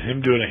 but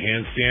him doing a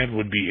handstand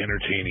would be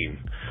entertaining.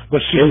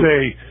 Let's just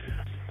say,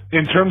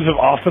 in terms of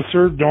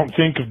Officer, don't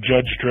think of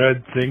Judge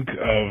Dredd, think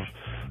of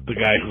the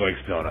guy who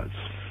likes donuts.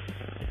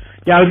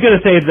 Yeah, I was going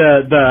to say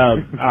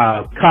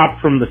the cop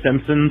from The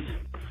Simpsons.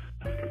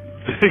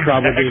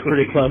 Probably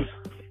pretty close.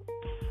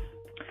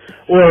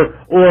 Or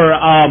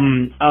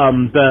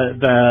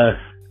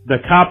the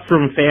cop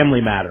from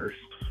Family Matters,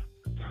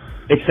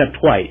 except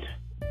white.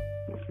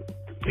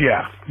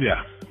 Yeah.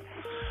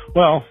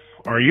 Well,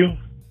 are you?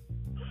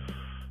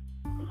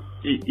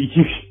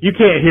 You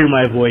can't hear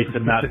my voice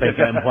and not think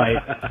I'm white.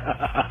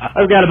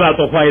 I've got about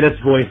the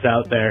whitest voice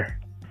out there.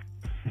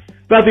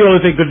 About the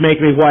only thing that would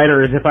make me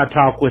whiter is if I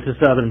talk with a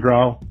southern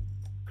drawl.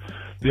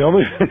 The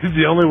only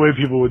way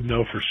people would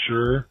know for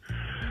sure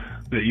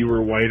that you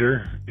were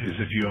whiter is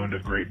if you owned a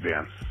grape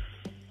van.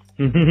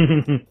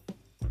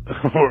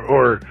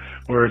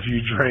 or if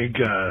you drank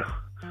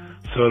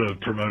soda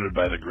promoted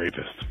by the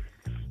Grapist.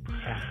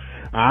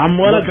 I'm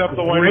one of the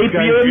grape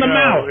you in the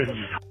mouth.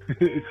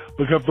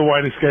 Look up the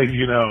whitest guys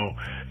you know,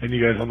 and you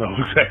guys will know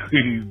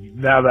exactly.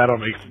 Now that'll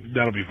be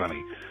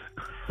funny.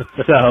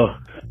 So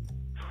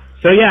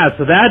that's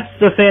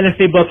the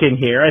fantasy booking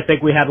here. I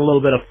think we had a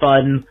little bit of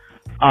fun.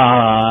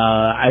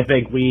 I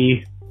think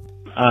we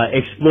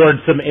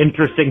explored some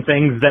interesting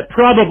things that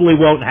probably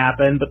won't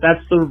happen, but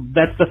that's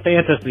the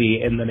fantasy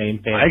in the name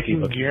fantasy. I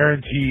can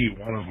guarantee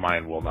one of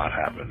mine will not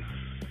happen.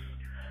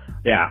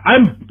 Yeah,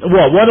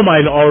 one of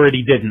mine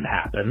already didn't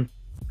happen.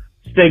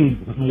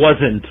 Sting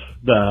wasn't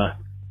the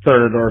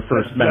third or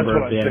first member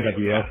of the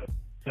NWO.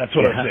 That's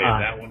what I'm saying.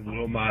 That one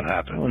will not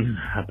happen. Won't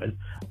happen.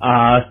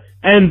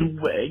 And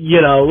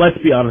let's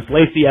be honest,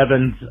 Lacey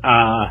Evans,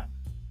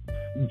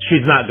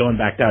 she's not going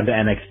back down to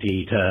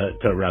NXT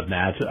to run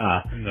that.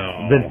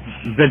 No.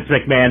 Vince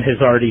McMahon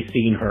has already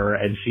seen her,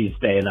 and she's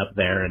staying up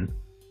there, and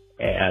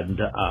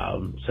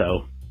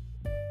so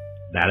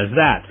that is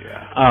that.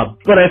 Yeah.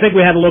 But I think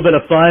we had a little bit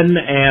of fun,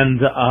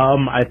 and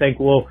I think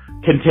we'll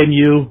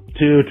continue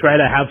to try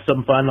to have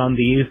some fun on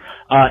these.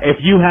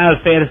 If you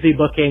have fantasy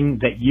booking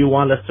that you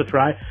want us to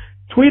try,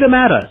 tweet them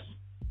at us.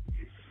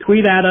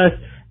 Tweet at us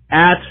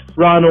at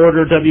Raw and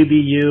Order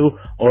WBU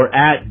or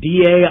at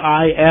DAIMKFabe.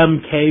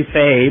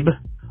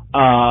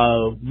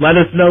 Let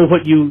us know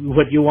what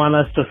you want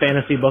us to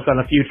fantasy book on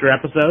a future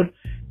episode,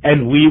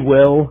 and we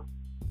will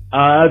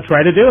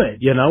try to do it.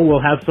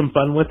 We'll have some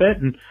fun with it.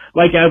 And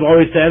like I've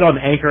always said, on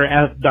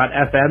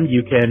Anchor.fm,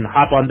 you can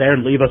hop on there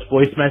and leave us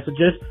voice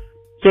messages.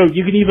 So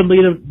you can even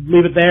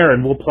leave it there,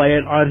 and we'll play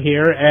it on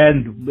here,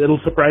 and it'll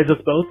surprise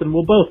us both, and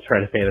we'll both try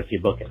to fantasy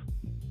book it.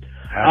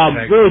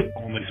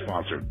 Only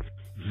sponsored.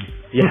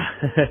 Yeah.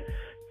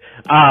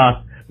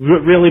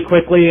 Really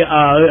quickly,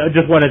 I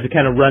just wanted to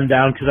kind of run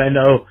down, because I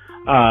know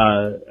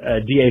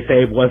D.A.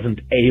 Fabe wasn't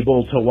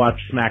able to watch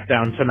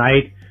SmackDown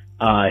tonight.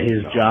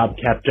 His job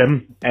kept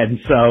him, and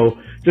so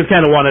just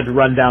kind of wanted to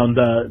run down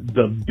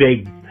the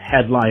big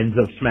headlines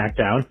of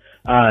SmackDown.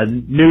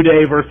 New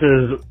Day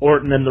versus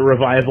Orton and the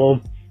Revival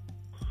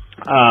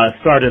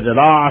started it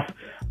off.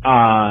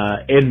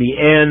 In the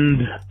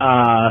end,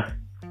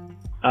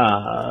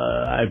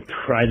 I'm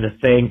trying to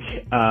think.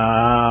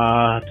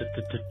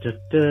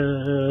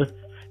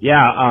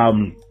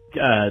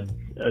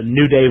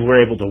 New Day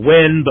were able to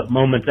win, but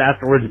moments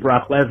afterwards,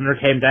 Brock Lesnar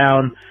came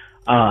down,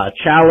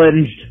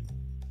 challenged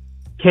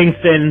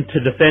Kingston to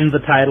defend the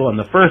title on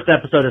the first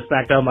episode of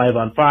SmackDown Live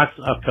on Fox,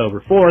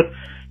 October 4th.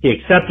 He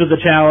accepted the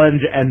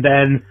challenge, and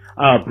then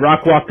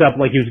Brock walked up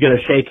like he was going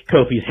to shake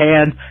Kofi's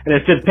hand, and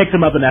instead picked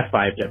him up and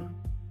F5'd him.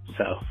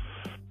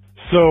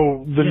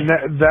 So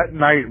that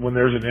night when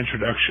there's an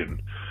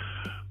introduction,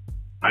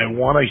 I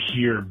want to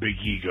hear Big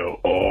E go,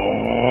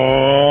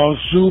 "Oh,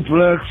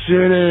 Suplex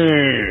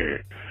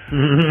City."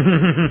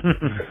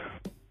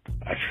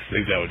 I just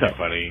think that would be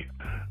funny.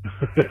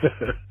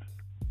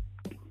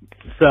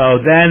 So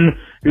then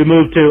we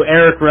moved to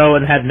Eric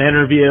Rowan had an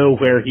interview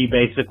where he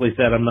basically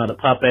said, I'm not a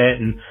puppet,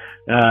 and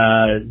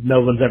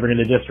no one's ever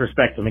going to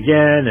disrespect him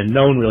again, and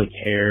no one really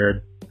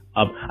cared.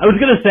 I was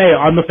going to say,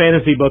 on the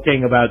fantasy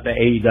booking about the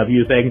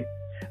AEW thing,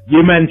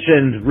 you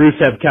mentioned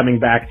Rusev coming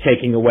back,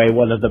 taking away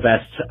one of the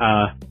best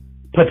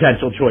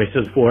potential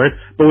choices for it,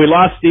 but we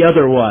lost the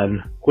other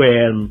one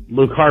when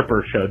Luke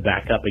Harper showed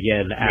back up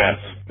again at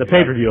the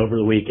pay-per-view over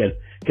the weekend,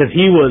 because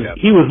he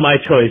was my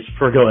choice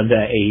for going to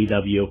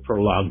AEW for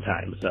a long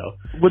time. So,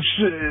 which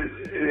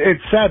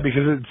it's sad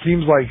because it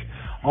seems like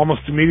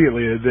almost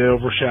immediately they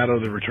overshadow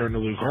the return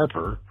of Luke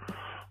Harper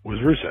with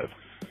Rusev.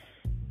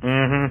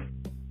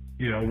 Mm-hmm.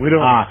 You know,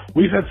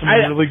 we've had some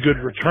really good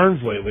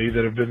returns lately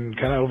that have been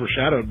kind of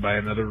overshadowed by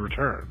another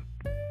return.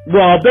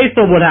 Well, based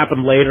on what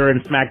happened later in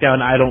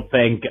SmackDown, I don't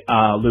think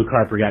Luke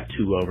Harper got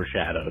too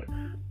overshadowed.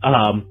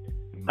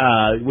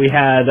 We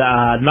had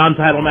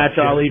non-title match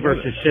Ali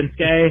versus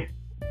Shinsuke,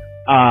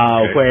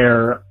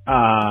 where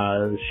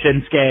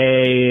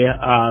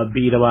Shinsuke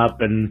beat him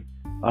up and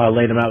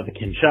laid him out with the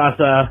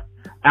Kinshasa.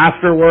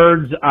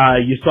 Afterwards,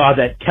 you saw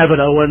that Kevin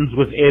Owens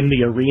was in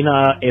the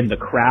arena in the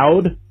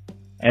crowd,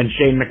 and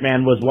Shane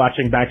McMahon was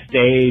watching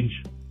backstage.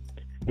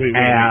 Wait,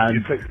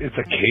 it's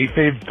a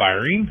kayfabe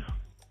firing?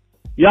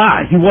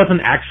 Yeah, he wasn't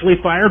actually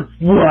fired.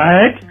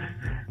 What?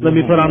 Let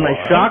me put on my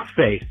shocked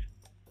face.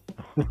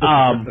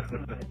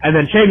 And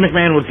then Shane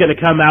McMahon was going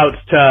to come out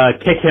to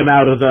kick him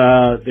out of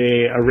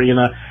the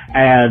arena,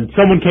 and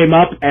someone came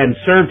up and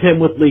served him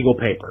with legal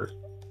papers.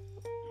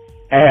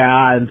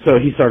 And so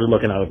he started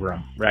looking over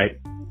him, right?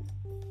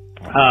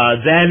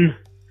 Then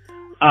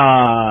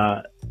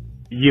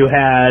you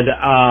had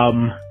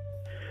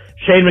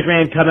Shane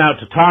McMahon come out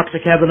to talk to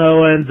Kevin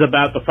Owens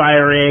about the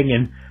firing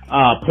and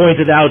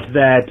pointed out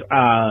that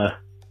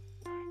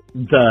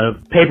the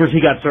papers he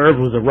got served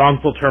was a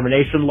wrongful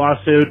termination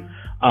lawsuit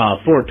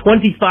for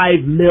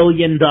 $25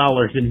 million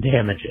in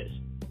damages.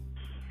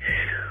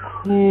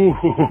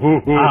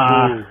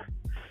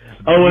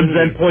 Owens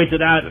then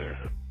pointed out,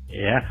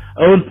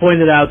 Owens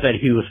pointed out that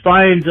he was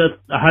fined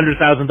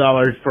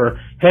 $100,000 for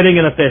hitting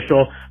an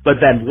official,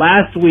 but then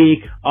last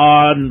week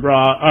on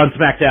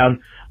SmackDown,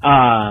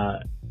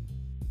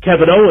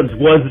 Kevin Owens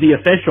was the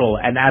official,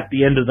 and at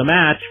the end of the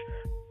match,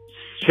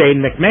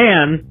 Shane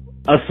McMahon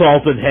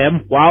assaulted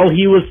him while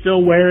he was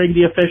still wearing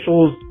the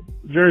official's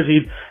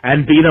jerseys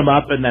and beat him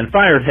up and then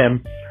fired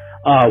him,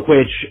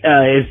 which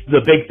is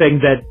the big thing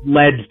that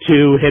led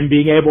to him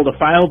being able to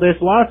file this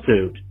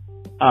lawsuit,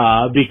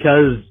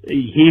 because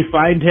he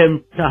fined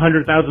him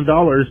 $100,000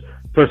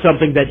 for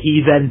something that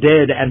he then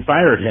did and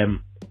fired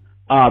him.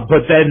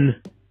 But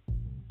then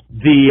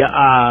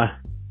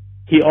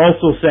he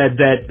also said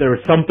that there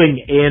was something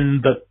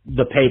in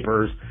the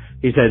papers.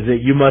 He says that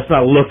you must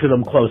not look at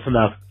them close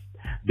enough,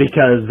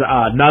 because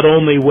not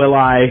only will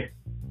I,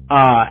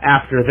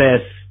 after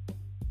this,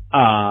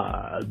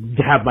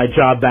 have my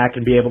job back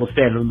and be able to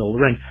stand in the middle of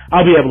the ring,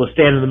 I'll be able to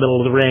stand in the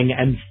middle of the ring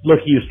and look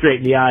you straight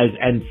in the eyes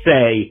and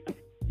say,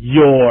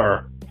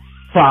 "You're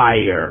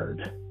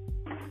fired."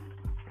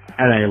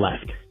 And then he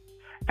left.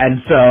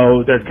 And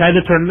so they're kind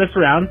of turning this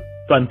around.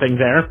 Fun thing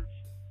there.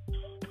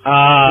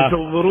 It's a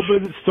little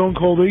bit Stone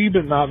Cold-y,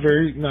 but not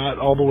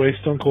all the way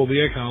Stone Cold-y.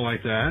 I kind of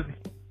like that.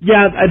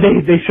 Yeah,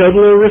 they showed a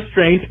little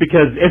restraint,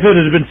 because if it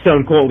had been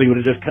Stone Cold, he would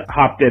have just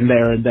hopped in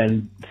there and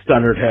then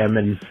stunnered him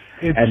and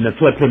then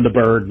flipped him the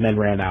bird and then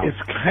ran out.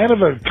 It's kind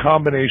of a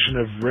combination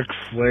of Ric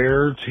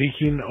Flair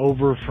taking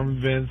over from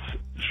Vince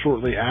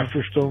shortly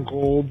after Stone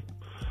Cold.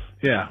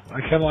 Yeah,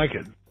 I kind of like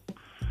it.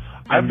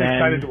 I'm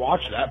excited to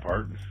watch that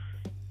part.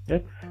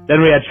 Yeah.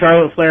 Then we had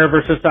Charlotte Flair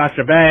versus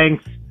Sasha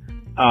Banks,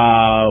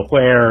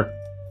 where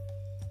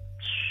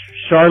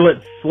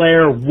Charlotte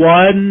Flair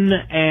won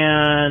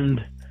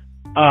and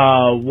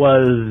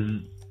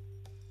was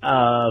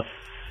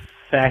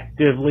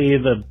effectively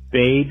the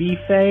baby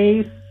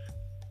face,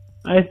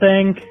 I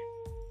think.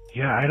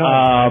 Yeah, I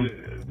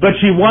don't. But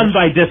she won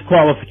by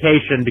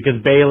disqualification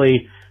because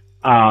Bayley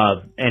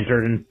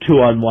entered and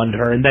 2-on-1'd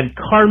her, and then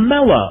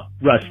Carmella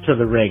rushed to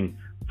the ring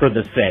for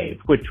the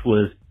save, which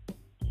was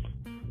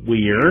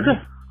weird.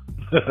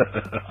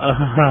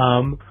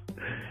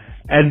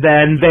 And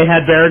then they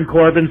had Baron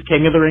Corbin's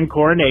King of the Ring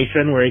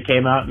coronation, where he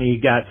came out and he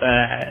got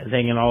the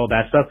thing and all of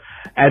that stuff.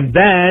 And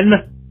then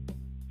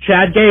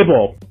Chad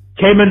Gable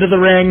came into the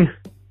ring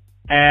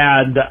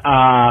and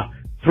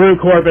threw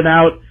Corbin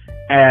out,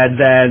 and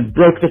then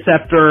broke the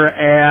scepter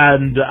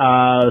and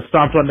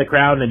stomped on the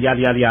crown and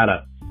yada yada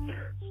yada.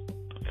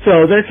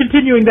 So they're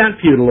continuing that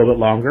feud a little bit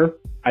longer,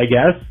 I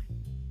guess.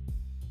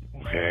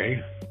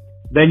 Okay.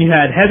 Then you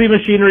had Heavy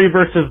Machinery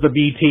versus the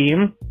B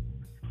Team.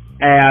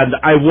 And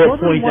I will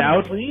point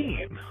out...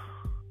 Clean.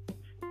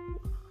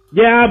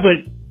 Yeah, but...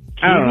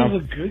 I don't know.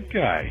 He's a good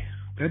guy.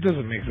 That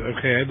doesn't make sense.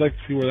 Okay, I'd like to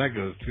see where that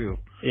goes, too.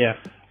 Yeah.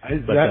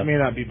 That may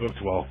not be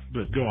booked well,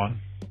 but go on.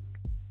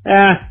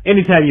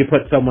 Anytime you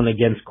put someone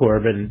against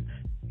Corbin,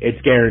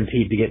 it's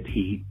guaranteed to get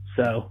heat.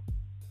 So...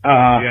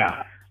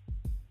 yeah.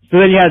 So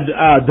then you had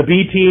the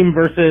B Team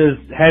versus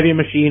Heavy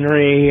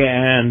Machinery,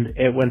 and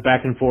it went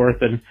back and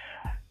forth, and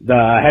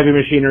the heavy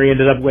machinery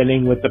ended up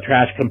winning with the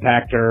trash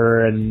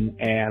compactor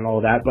and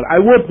all that. But I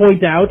will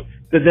point out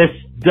that this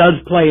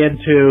does play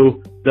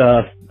into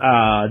the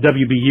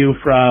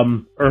WBU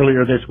from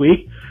earlier this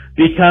week,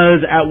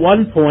 because at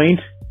one point,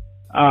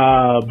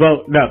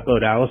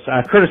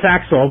 Curtis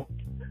Axel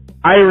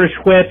Irish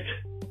whipped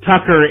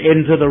Tucker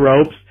into the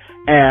ropes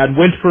and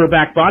went for a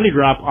back body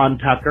drop on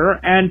Tucker,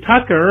 and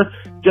Tucker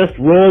just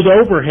rolled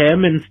over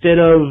him instead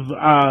of,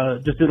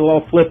 just did a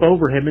little flip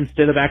over him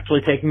instead of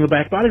actually taking the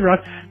back body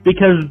drop,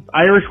 because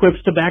Irish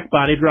whips to back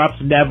body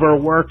drops never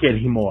work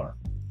anymore.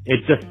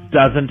 It just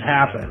doesn't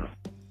happen.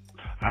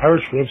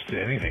 Irish whips to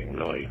anything,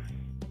 really.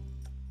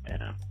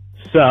 Yeah.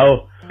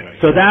 So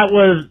that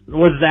was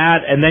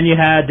that, and then you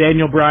had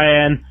Daniel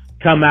Bryan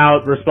come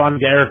out responding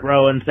to Eric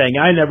Rowan saying,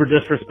 I never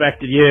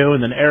disrespected you,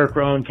 and then Eric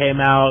Rowan came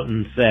out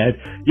and said,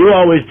 you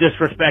always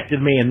disrespected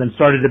me, and then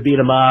started to beat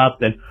him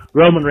up, and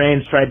Roman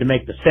Reigns tried to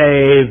make the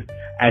save,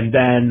 and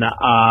then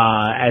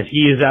as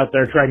he is out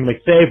there trying to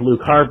make the save,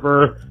 Luke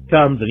Harper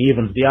comes and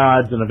evens the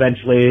odds and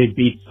eventually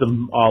beats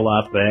them all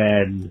up,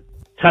 and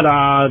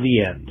ta-da,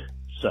 the end.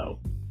 So.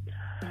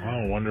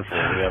 Oh, wonderful.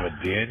 We have a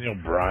Daniel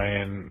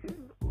Bryan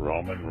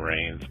Roman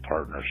Reigns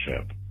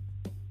partnership.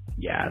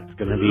 Yeah, it's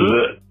gonna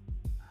be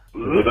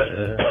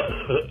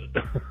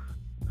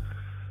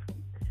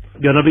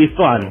gonna be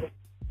fun.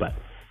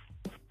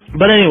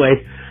 But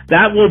anyways,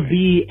 that will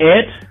be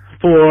it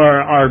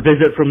for our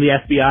visit from the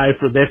FBI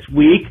for this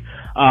week.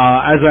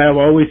 As I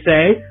always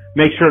say,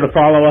 make sure to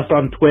follow us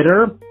on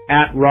Twitter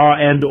at Raw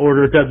and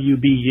Order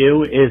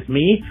WBU is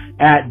me,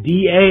 at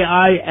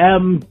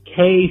DAIMKFabe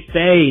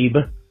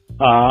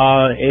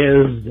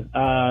is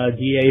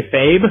DA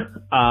Fabe.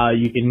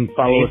 You can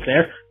follow us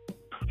there.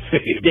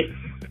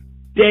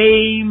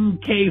 Dame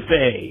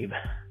Kayfabe.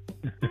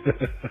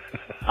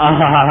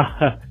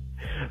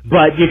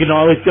 But you can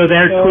always go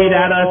there, tweet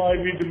at us. I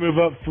need to move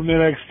up from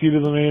NXT to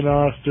the main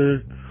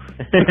roster.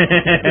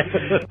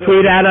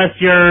 Tweet at us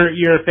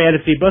your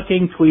fantasy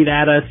booking. Tweet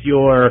at us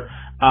your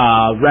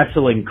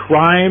wrestling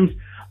crimes.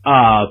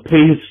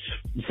 Please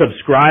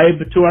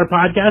subscribe to our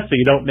podcast so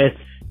you don't miss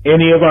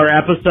any of our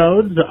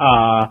episodes.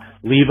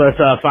 Leave us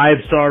a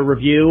 5-star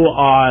review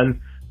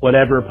on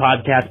whatever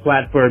podcast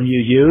platform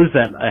you use.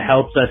 That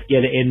helps us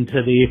get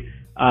into the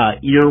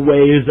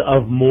earwaves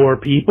of more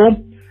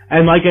people.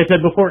 And like I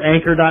said before,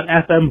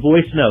 Anchor.fm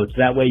voice notes.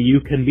 That way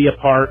you can be a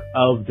part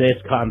of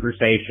this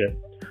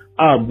conversation.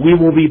 We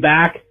will be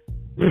back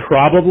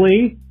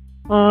probably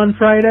on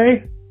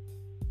Friday,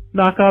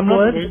 knock on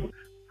wood,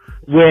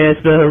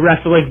 with the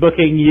wrestling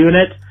booking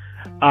unit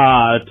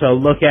to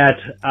look at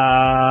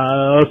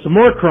some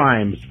more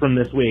crimes from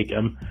this week.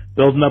 I'm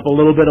building up a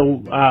little bit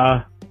of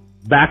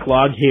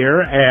backlog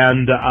here,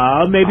 and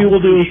maybe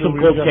we'll do some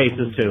cold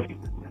cases too.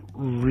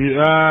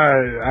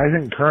 I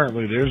think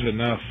currently there's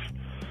enough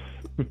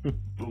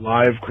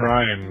live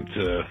crime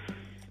to...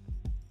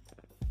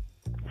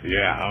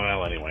 Yeah,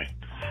 well, anyway.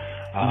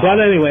 But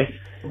anyway,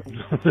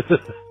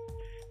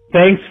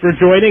 thanks for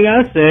joining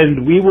us,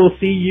 and we will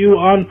see you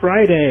on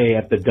Friday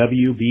at the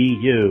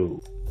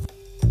WBU.